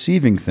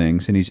perceiving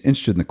things and he's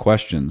interested in the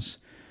questions,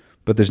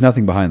 but there's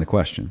nothing behind the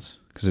questions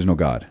because there's no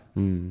God.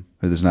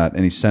 There's not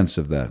any sense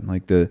of that.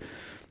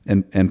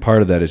 And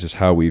part of that is just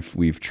how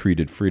we've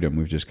treated freedom.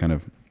 We've just kind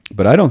of,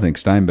 but I don't think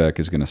Steinbeck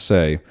is going to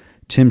say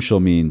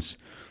Timshel means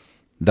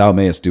thou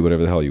mayest do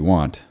whatever the hell you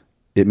want.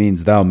 It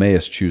means thou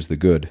mayest choose the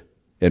good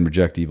and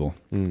reject evil.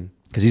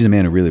 Because he's a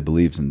man who really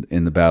believes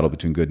in the battle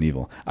between good and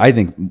evil. I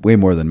think way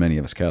more than many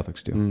of us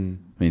Catholics do.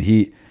 I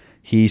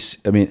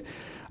mean,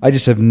 I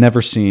just have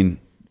never seen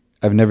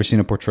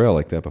a portrayal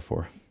like that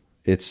before.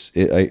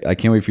 I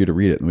can't wait for you to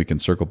read it and we can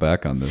circle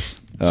back on this.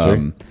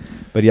 Sure.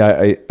 But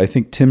yeah, I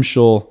think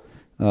Timshel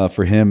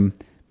for him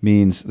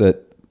means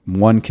that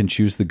one can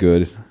choose the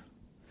good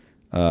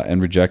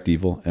and reject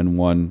evil, and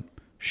one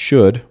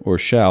should or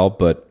shall,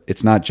 but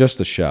it's not just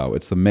the shall,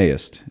 it's the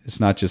mayest. It's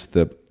not just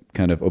the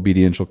kind of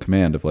obediential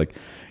command of like,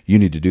 you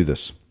need to do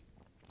this.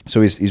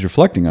 So he's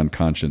reflecting on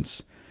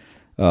conscience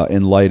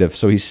in light of,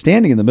 so he's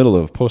standing in the middle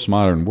of a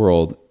postmodern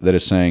world that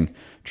is saying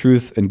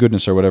truth and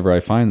goodness are whatever I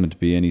find them to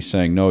be, and he's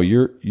saying, no,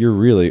 you're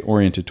really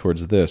oriented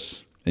towards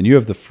this, and you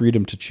have the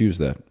freedom to choose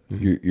that.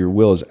 Your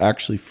will is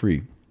actually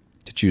free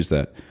to choose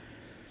that.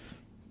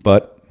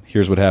 But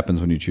here's what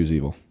happens when you choose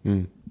evil.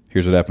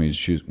 Here's what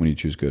happens when you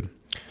choose good.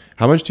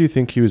 How much do you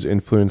think he was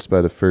influenced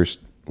by the First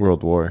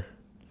World War?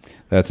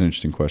 That's an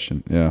interesting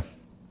question.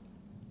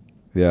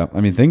 Yeah. I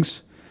mean,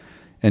 things,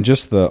 and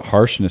just the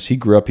harshness. He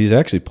grew up, he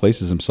actually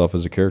places himself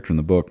as a character in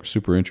the book.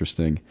 Super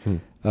interesting.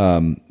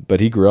 But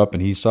he grew up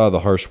and he saw the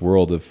harsh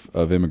world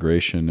of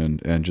immigration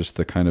and just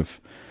the kind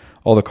of,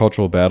 all the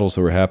cultural battles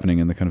that were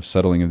happening and the kind of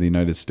settling of the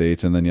United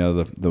States, and then,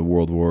 the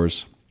world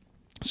wars.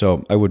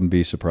 So I wouldn't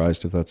be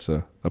surprised if that's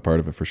a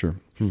part of it for sure.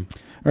 All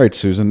right,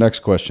 Susan, next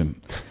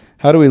question.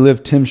 How do we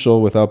live Timshel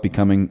without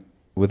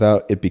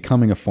it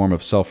becoming a form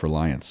of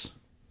self-reliance?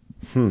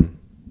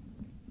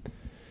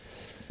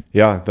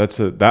 Yeah,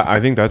 I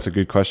think that's a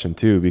good question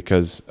too,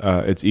 because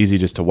it's easy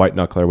just to white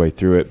knuckle our way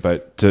through it.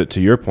 But to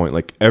your point,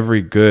 like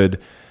every good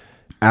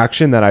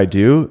action that I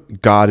do,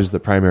 God is the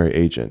primary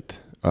agent,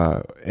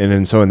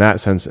 and so in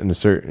that sense, in a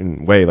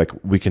certain way, like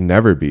we can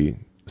never be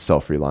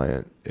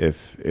self-reliant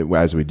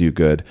as we do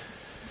good.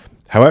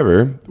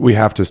 However, we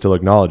have to still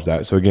acknowledge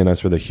that. So again,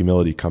 that's where the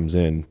humility comes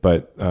in.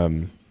 But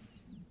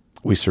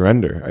we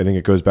surrender. I think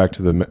it goes back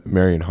to the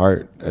Marian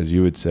heart, as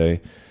you would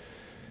say,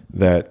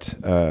 that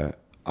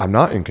I'm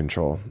not in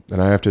control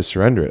and I have to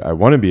surrender it. I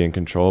want to be in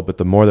control, but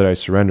the more that I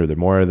surrender, the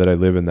more that I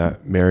live in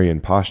that Marian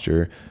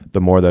posture,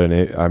 the more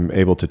that I'm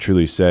able to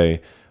truly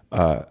say,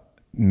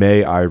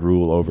 may I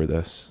rule over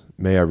this?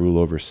 May I rule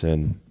over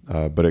sin?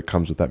 But it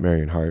comes with that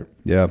Marian heart.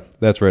 Yeah,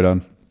 that's right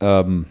on.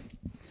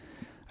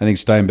 I think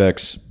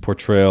Steinbeck's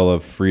portrayal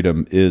of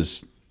freedom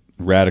is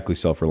radically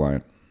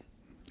self-reliant.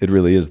 It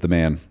really is the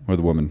man or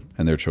the woman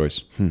and their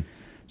choice.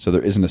 So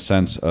there isn't a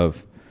sense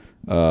of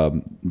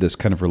this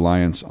kind of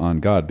reliance on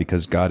God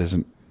because God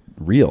isn't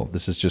real.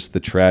 This is just the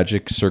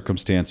tragic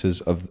circumstances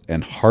of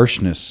and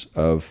harshness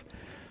of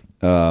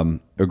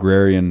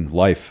agrarian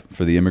life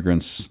for the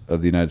immigrants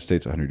of the United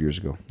States 100 years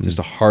ago. Just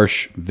a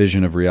harsh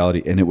vision of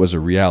reality, and it was a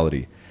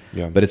reality.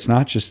 Yeah. But it's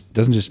not just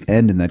doesn't just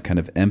end in that kind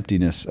of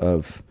emptiness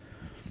of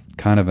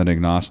kind of an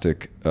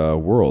agnostic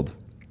world.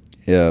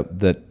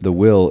 That the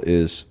will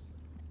is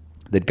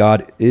that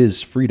God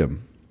is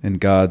freedom, and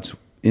God's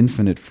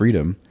infinite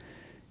freedom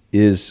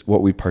is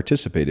what we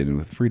participate in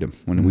with freedom.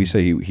 When we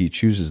say he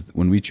chooses,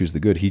 when we choose the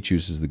good, he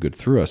chooses the good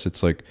through us.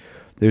 It's like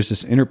there's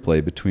this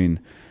interplay between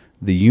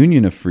the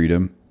union of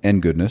freedom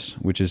and goodness,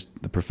 which is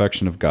the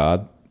perfection of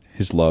God,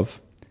 his love,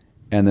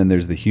 and then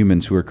there's the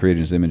humans who are created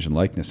in his image and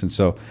likeness. And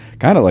so,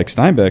 kind of like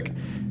Steinbeck,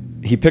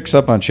 he picks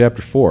up on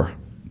chapter 4.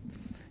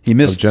 He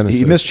missed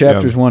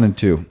chapters 1 and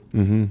 2.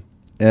 Mm-hmm.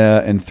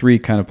 And 3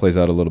 kind of plays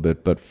out a little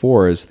bit, but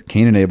 4 is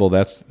Cain and Abel.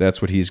 That's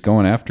what he's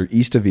going after.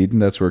 East of Eden,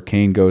 that's where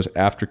Cain goes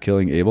after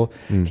killing Abel.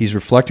 He's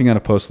reflecting on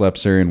a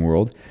post-lapsarian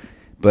world,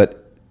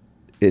 but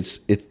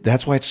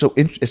that's why it's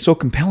so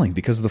compelling,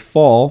 because the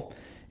fall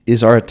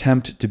is our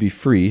attempt to be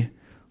free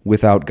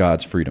without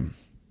God's freedom,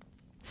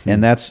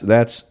 and that's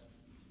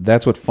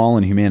what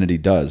fallen humanity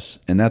does,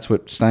 and that's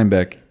what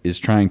Steinbeck is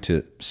trying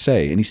to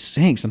say, and he's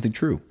saying something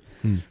true.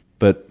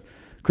 But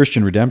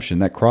Christian redemption,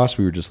 that cross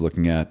we were just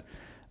looking at.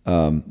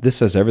 This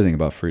says everything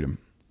about freedom,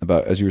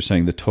 about, as you were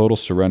saying, the total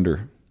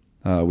surrender,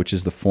 which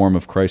is the form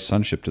of Christ's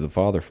sonship to the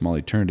Father from all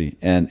eternity,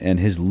 and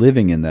his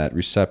living in that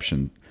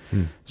reception.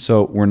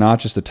 So we're not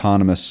just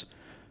autonomous,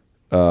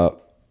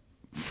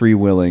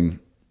 free-willing,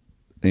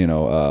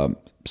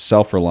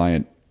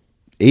 self-reliant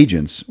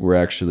agents. We're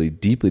actually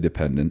deeply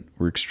dependent.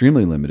 We're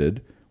extremely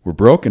limited. We're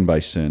broken by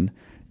sin,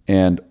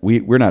 and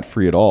we're not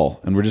free at all,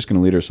 and we're just going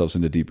to lead ourselves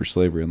into deeper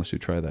slavery unless we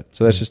try that.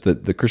 So that's just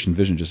the Christian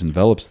vision just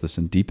envelops this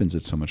and deepens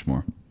it so much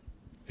more.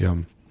 Yeah.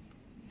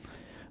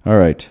 All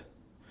right.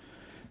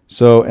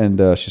 So,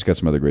 and she's got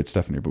some other great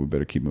stuff in here, but we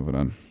better keep moving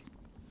on.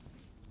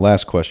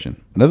 Last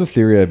question. Another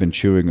theory I've been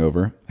chewing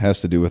over has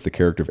to do with the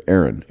character of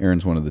Aaron.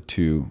 Aaron's one of the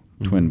 2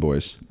 twin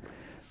boys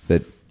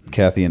that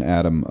Kathy and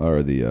Adam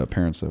are the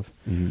parents of.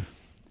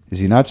 Is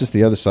he not just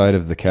the other side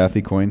of the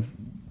Kathy coin?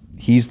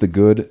 He's the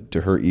good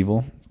to her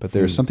evil. But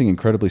there's something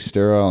incredibly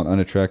sterile and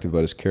unattractive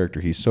about his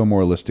character. He's so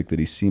moralistic that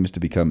he seems to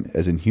become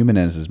as inhuman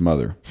as his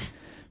mother.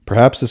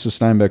 Perhaps this was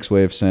Steinbeck's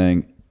way of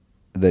saying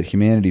that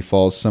humanity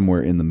falls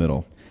somewhere in the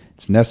middle.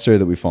 It's necessary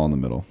that we fall in the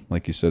middle,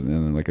 like you said,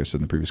 and like I said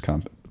in the previous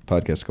podcast,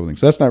 a couple things.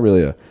 So that's not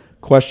really a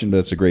question, but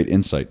it's a great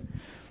insight.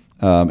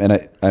 And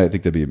I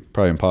think that'd be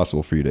probably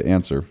impossible for you to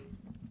answer.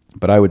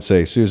 But I would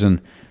say,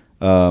 Susan,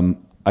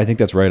 I think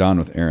that's right on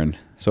with Aaron.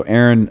 So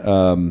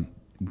Aaron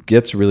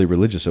gets really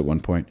religious at one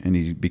point, and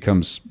he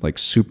becomes like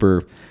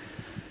super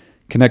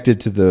connected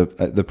to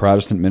the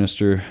Protestant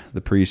minister, the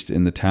priest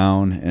in the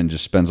town, and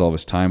just spends all of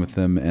his time with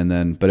them. And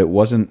then, but it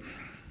wasn't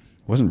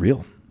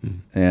real.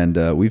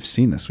 And we've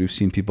seen this. We've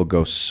seen people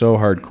go so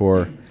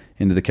hardcore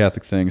into the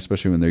Catholic thing,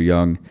 especially when they're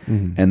young,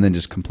 and then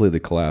just completely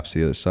collapse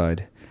the other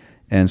side.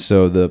 And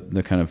so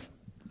the kind of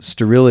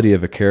sterility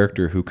of a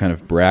character who kind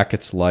of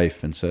brackets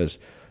life and says,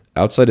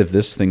 outside of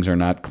this, things are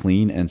not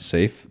clean and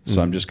safe,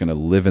 so I'm just going to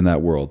live in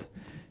that world.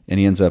 And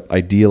he ends up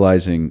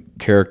idealizing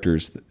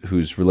characters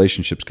whose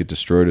relationships get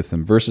destroyed with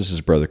him versus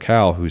his brother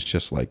Cal, who's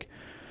just like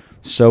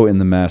so in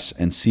the mess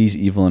and sees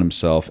evil in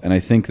himself. And I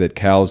think that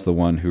Cal is the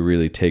one who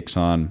really takes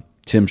on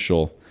Tim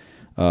Schull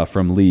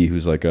from Lee,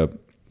 who's like a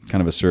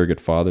kind of a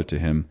surrogate father to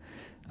him,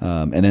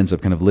 and ends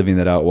up kind of living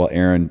that out, while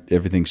Aaron,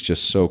 everything's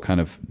just so kind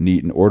of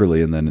neat and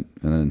orderly, and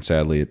then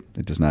sadly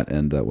it does not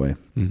end that way.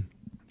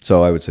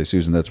 So I would say,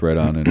 Susan, that's right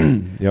on.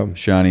 And Yep.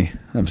 Shawnee,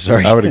 I'm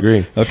sorry. I would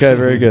agree. Okay,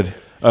 very good.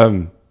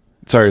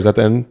 Sorry, is that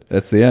the end?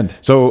 That's the end.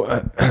 So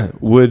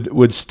would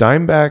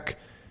Steinbeck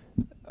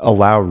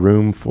allow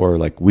room for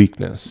like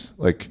weakness,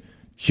 like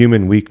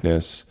human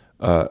weakness,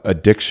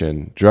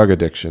 addiction, drug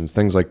addictions,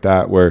 things like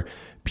that, where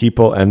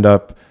people end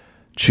up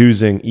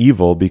choosing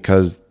evil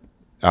because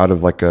out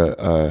of like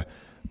a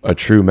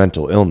true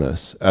mental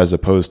illness, as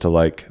opposed to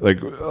like a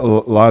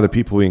lot of the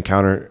people we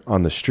encounter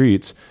on the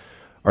streets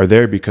are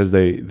there because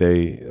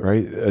they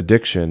right,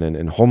 addiction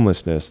and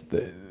homelessness,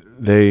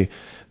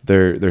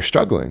 they're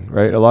struggling,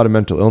 right? A lot of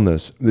mental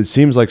illness. It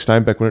seems like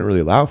Steinbeck wouldn't really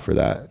allow for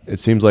that. It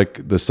seems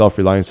like the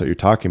self-reliance that you're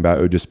talking about,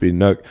 it would just be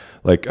man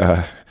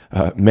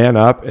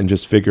up and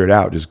just figure it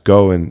out. Just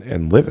go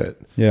and live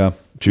it. Yeah.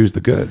 Choose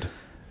the good.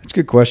 It's a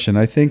good question.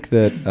 I think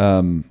that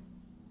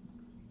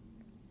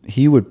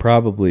he would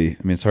probably,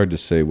 I mean, it's hard to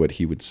say what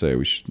he would say.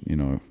 We should,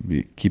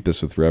 keep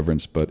this with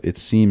reverence, but it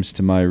seems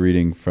to my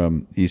reading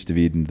from East of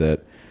Eden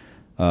that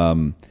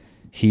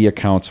he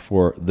accounts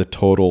for the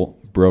total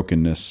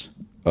brokenness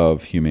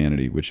of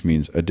humanity, which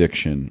means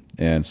addiction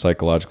and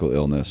psychological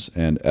illness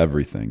and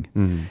everything.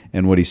 Mm-hmm.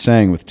 And what he's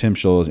saying with Tim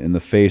Schull is, in the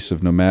face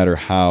of no matter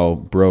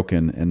how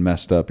broken and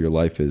messed up your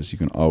life is, you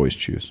can always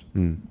choose.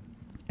 Mm.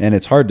 And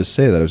it's hard to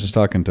say that. I was just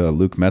talking to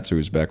Luke Metzer,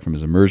 who's back from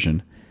his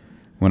immersion.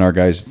 When our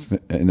guys,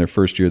 in their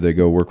first year, they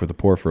go work with the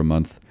poor for a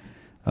month.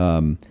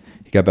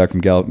 He got back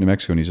from Gallup, New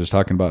Mexico, and he's just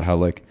talking about how,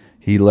 like,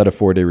 he led a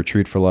 4-day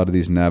retreat for a lot of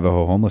these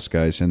Navajo homeless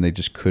guys, and they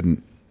just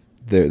couldn't.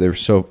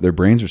 Their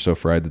brains were so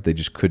fried that they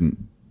just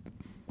couldn't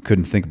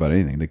think about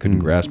anything. They couldn't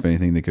grasp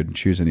anything. They couldn't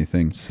choose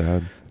anything.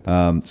 Sad.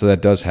 So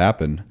that does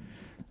happen.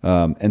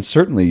 And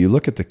certainly, you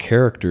look at the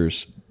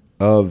characters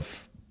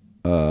of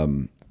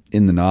in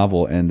the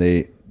novel,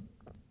 and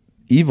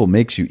evil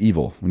makes you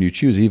evil. When you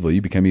choose evil,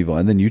 you become evil,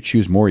 and then you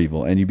choose more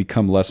evil, and you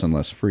become less and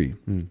less free.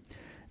 Mm.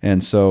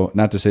 And so,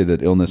 not to say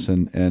that illness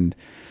and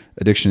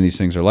addiction, these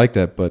things are like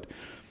that, but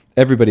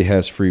everybody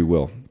has free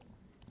will,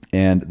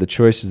 and the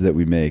choices that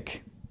we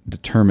make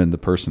determine the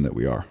person that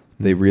we are.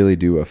 They really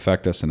do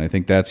affect us, and I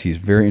think he's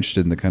very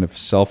interested in the kind of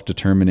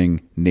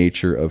self-determining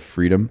nature of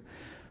freedom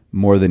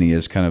more than he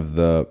is kind of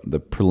the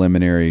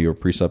preliminary or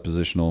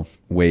presuppositional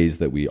ways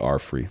that we are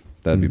free.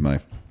 That'd be my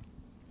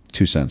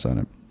 2 cents on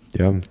it.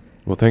 Yeah.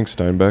 Well, thanks,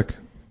 Steinbeck.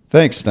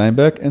 Thanks,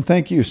 Steinbeck, and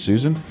thank you,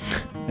 Susan.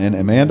 And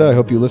Amanda, I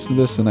hope you listen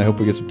to this, and I hope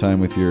we get some time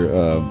with your,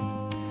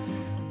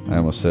 I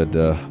almost said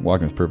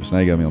Walking with Purpose. Now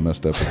you got me all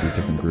messed up with these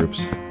different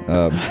groups.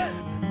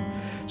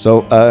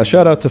 So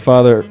shout out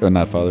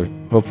to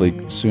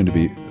hopefully soon to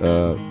be,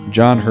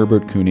 John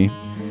Herbert Cooney.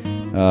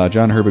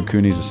 John Herbert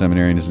Cooney is a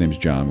seminarian. His name is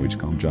John. We just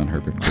call him John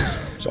Herbert because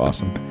it's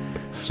awesome.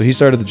 So he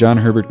started the John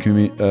Herbert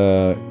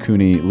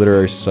Cooney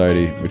Literary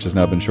Society, which has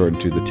now been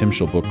shortened to the Tim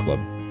Schull Book Club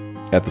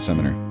at the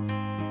seminary.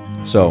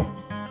 So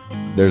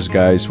there's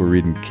guys who are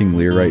reading King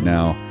Lear right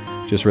now.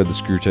 Just read the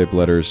Screwtape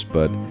Letters,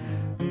 but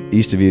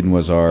East of Eden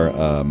was our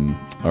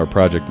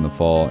project in the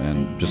fall,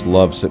 and just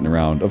love sitting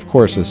around. Of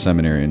course, as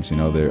seminarians,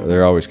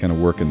 they're always kind of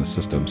working the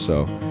system.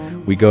 So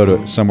we go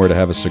to somewhere to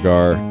have a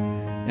cigar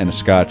and a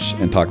scotch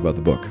and talk about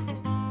the book.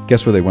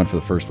 Guess where they went for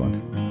the first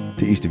one?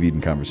 To East of Eden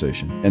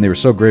Conversation. And they were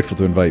so grateful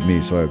to invite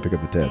me, so I would pick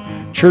up the tab.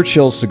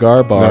 Churchill's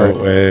Cigar Bar.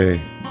 No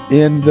way.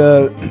 In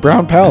the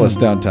Brown Palace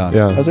downtown.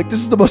 Yeah. I was like, this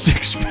is the most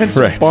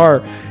expensive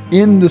bar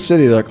in the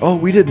city. They're like, oh,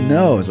 we didn't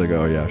know. I was like,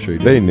 oh, yeah, sure you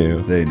did. They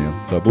knew.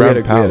 So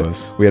Brown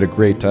Palace. We had a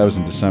great time. It was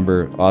in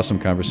December. Awesome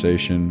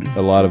conversation.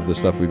 A lot of the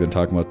stuff we've been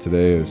talking about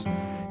today is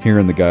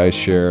hearing the guys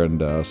share,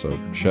 and so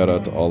shout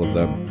out to all of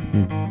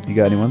them. You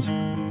got any ones?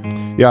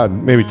 Yeah,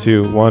 maybe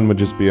 2. One would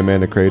just be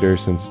Amanda Crater,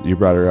 since you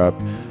brought her up.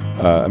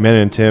 Amanda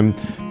and Tim.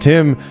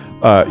 Tim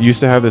used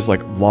to have this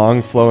like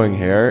long flowing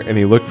hair, and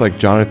he looked like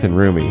Jonathan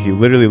Rumi. He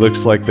literally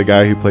looks like the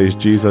guy who plays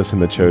Jesus in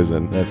The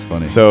Chosen. That's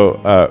funny. So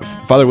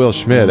Father Will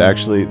Schmid,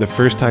 actually, the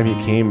first time he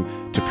came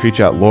to preach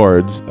at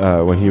Lourdes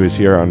when he was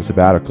here on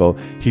sabbatical,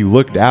 he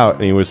looked out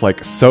and he was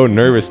like so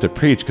nervous to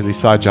preach because he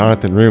saw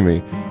Jonathan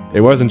Rumi.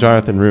 It wasn't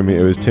Jonathan Rumi,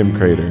 it was Tim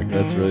Crater.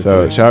 That's really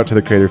so cool. Shout out to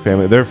the Crater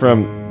family. They're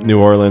from New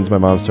Orleans. My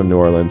mom's from New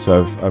Orleans,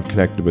 so I've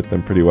connected with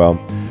them pretty well.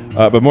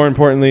 But more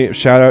importantly,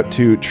 shout out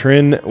to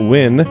Trin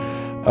Wynn.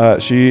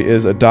 She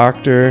is a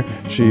doctor.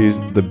 She's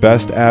the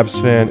best Avs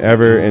fan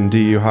ever and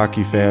DU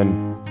hockey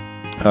fan.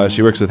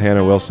 She works with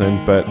Hannah Wilson.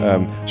 But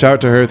shout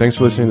out to her. Thanks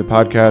for listening to the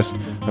podcast.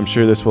 I'm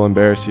sure this will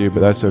embarrass you,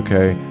 but that's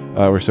okay.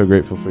 We're so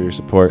grateful for your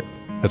support.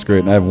 That's great.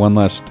 And I have one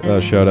last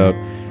shout out.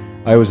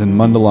 I was in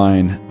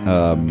Mundelein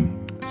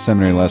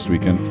Seminary last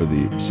weekend for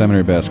the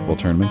seminary basketball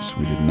tournaments.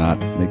 We did not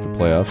make the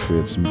playoffs. We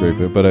had some great,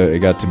 but I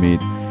got to meet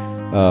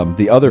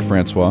the other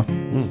Francois.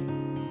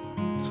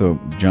 So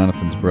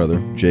Jonathan's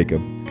brother,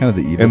 Jacob, kind of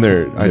the evil. And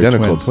they're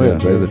identical twins, yeah,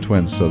 right? They're the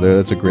twins. So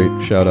that's a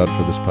great shout out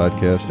for this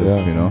podcast.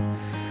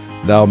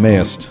 If, thou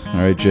mayest.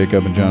 All right,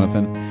 Jacob and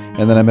Jonathan.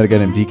 And then I met a guy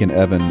named Deacon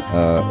Evan,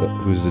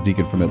 who's a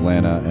deacon from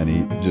Atlanta, and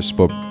he just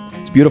spoke.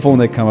 It's beautiful when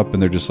they come up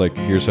and they're just like,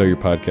 here's how your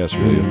podcast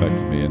really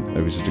affected me. And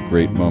it was just a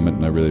great moment,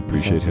 and I really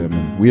appreciate him.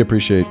 And we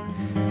appreciate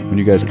when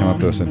you guys come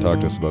up to us and talk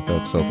to us about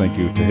that. So thank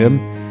you to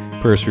him.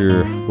 Prayers for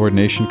your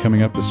ordination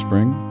coming up this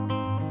spring.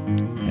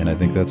 And I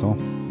think that's all.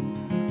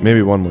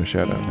 Maybe one more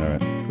shout out. All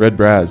right. Red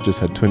Braz just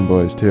had twin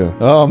boys too.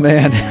 Oh,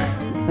 man.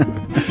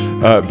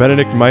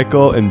 Benedict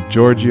Michael and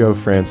Giorgio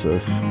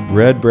Francis.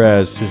 Red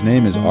Braz, his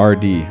name is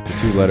RD, the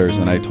 2 letters.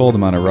 And I told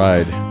him on a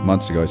ride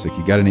months ago, I was like,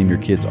 you got to name your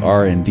kids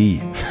R and D.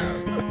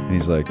 And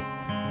he's like,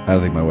 I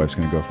don't think my wife's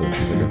going to go for that.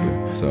 He's like,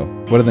 okay. So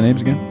what are the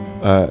names again?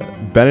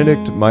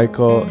 Benedict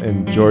Michael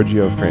and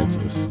Giorgio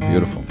Francis.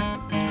 Beautiful.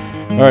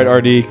 All right,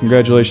 RD,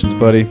 congratulations,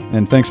 buddy.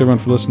 And thanks, everyone,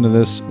 for listening to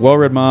this.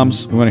 Well-read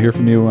moms, we want to hear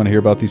from you. We want to hear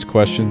about these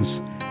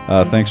questions.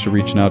 Thanks for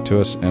reaching out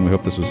to us, and we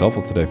hope this was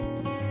helpful today.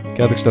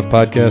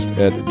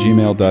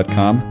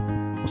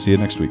 CatholicStuffPodcast@gmail.com. We'll see you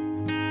next week.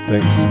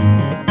 Thanks.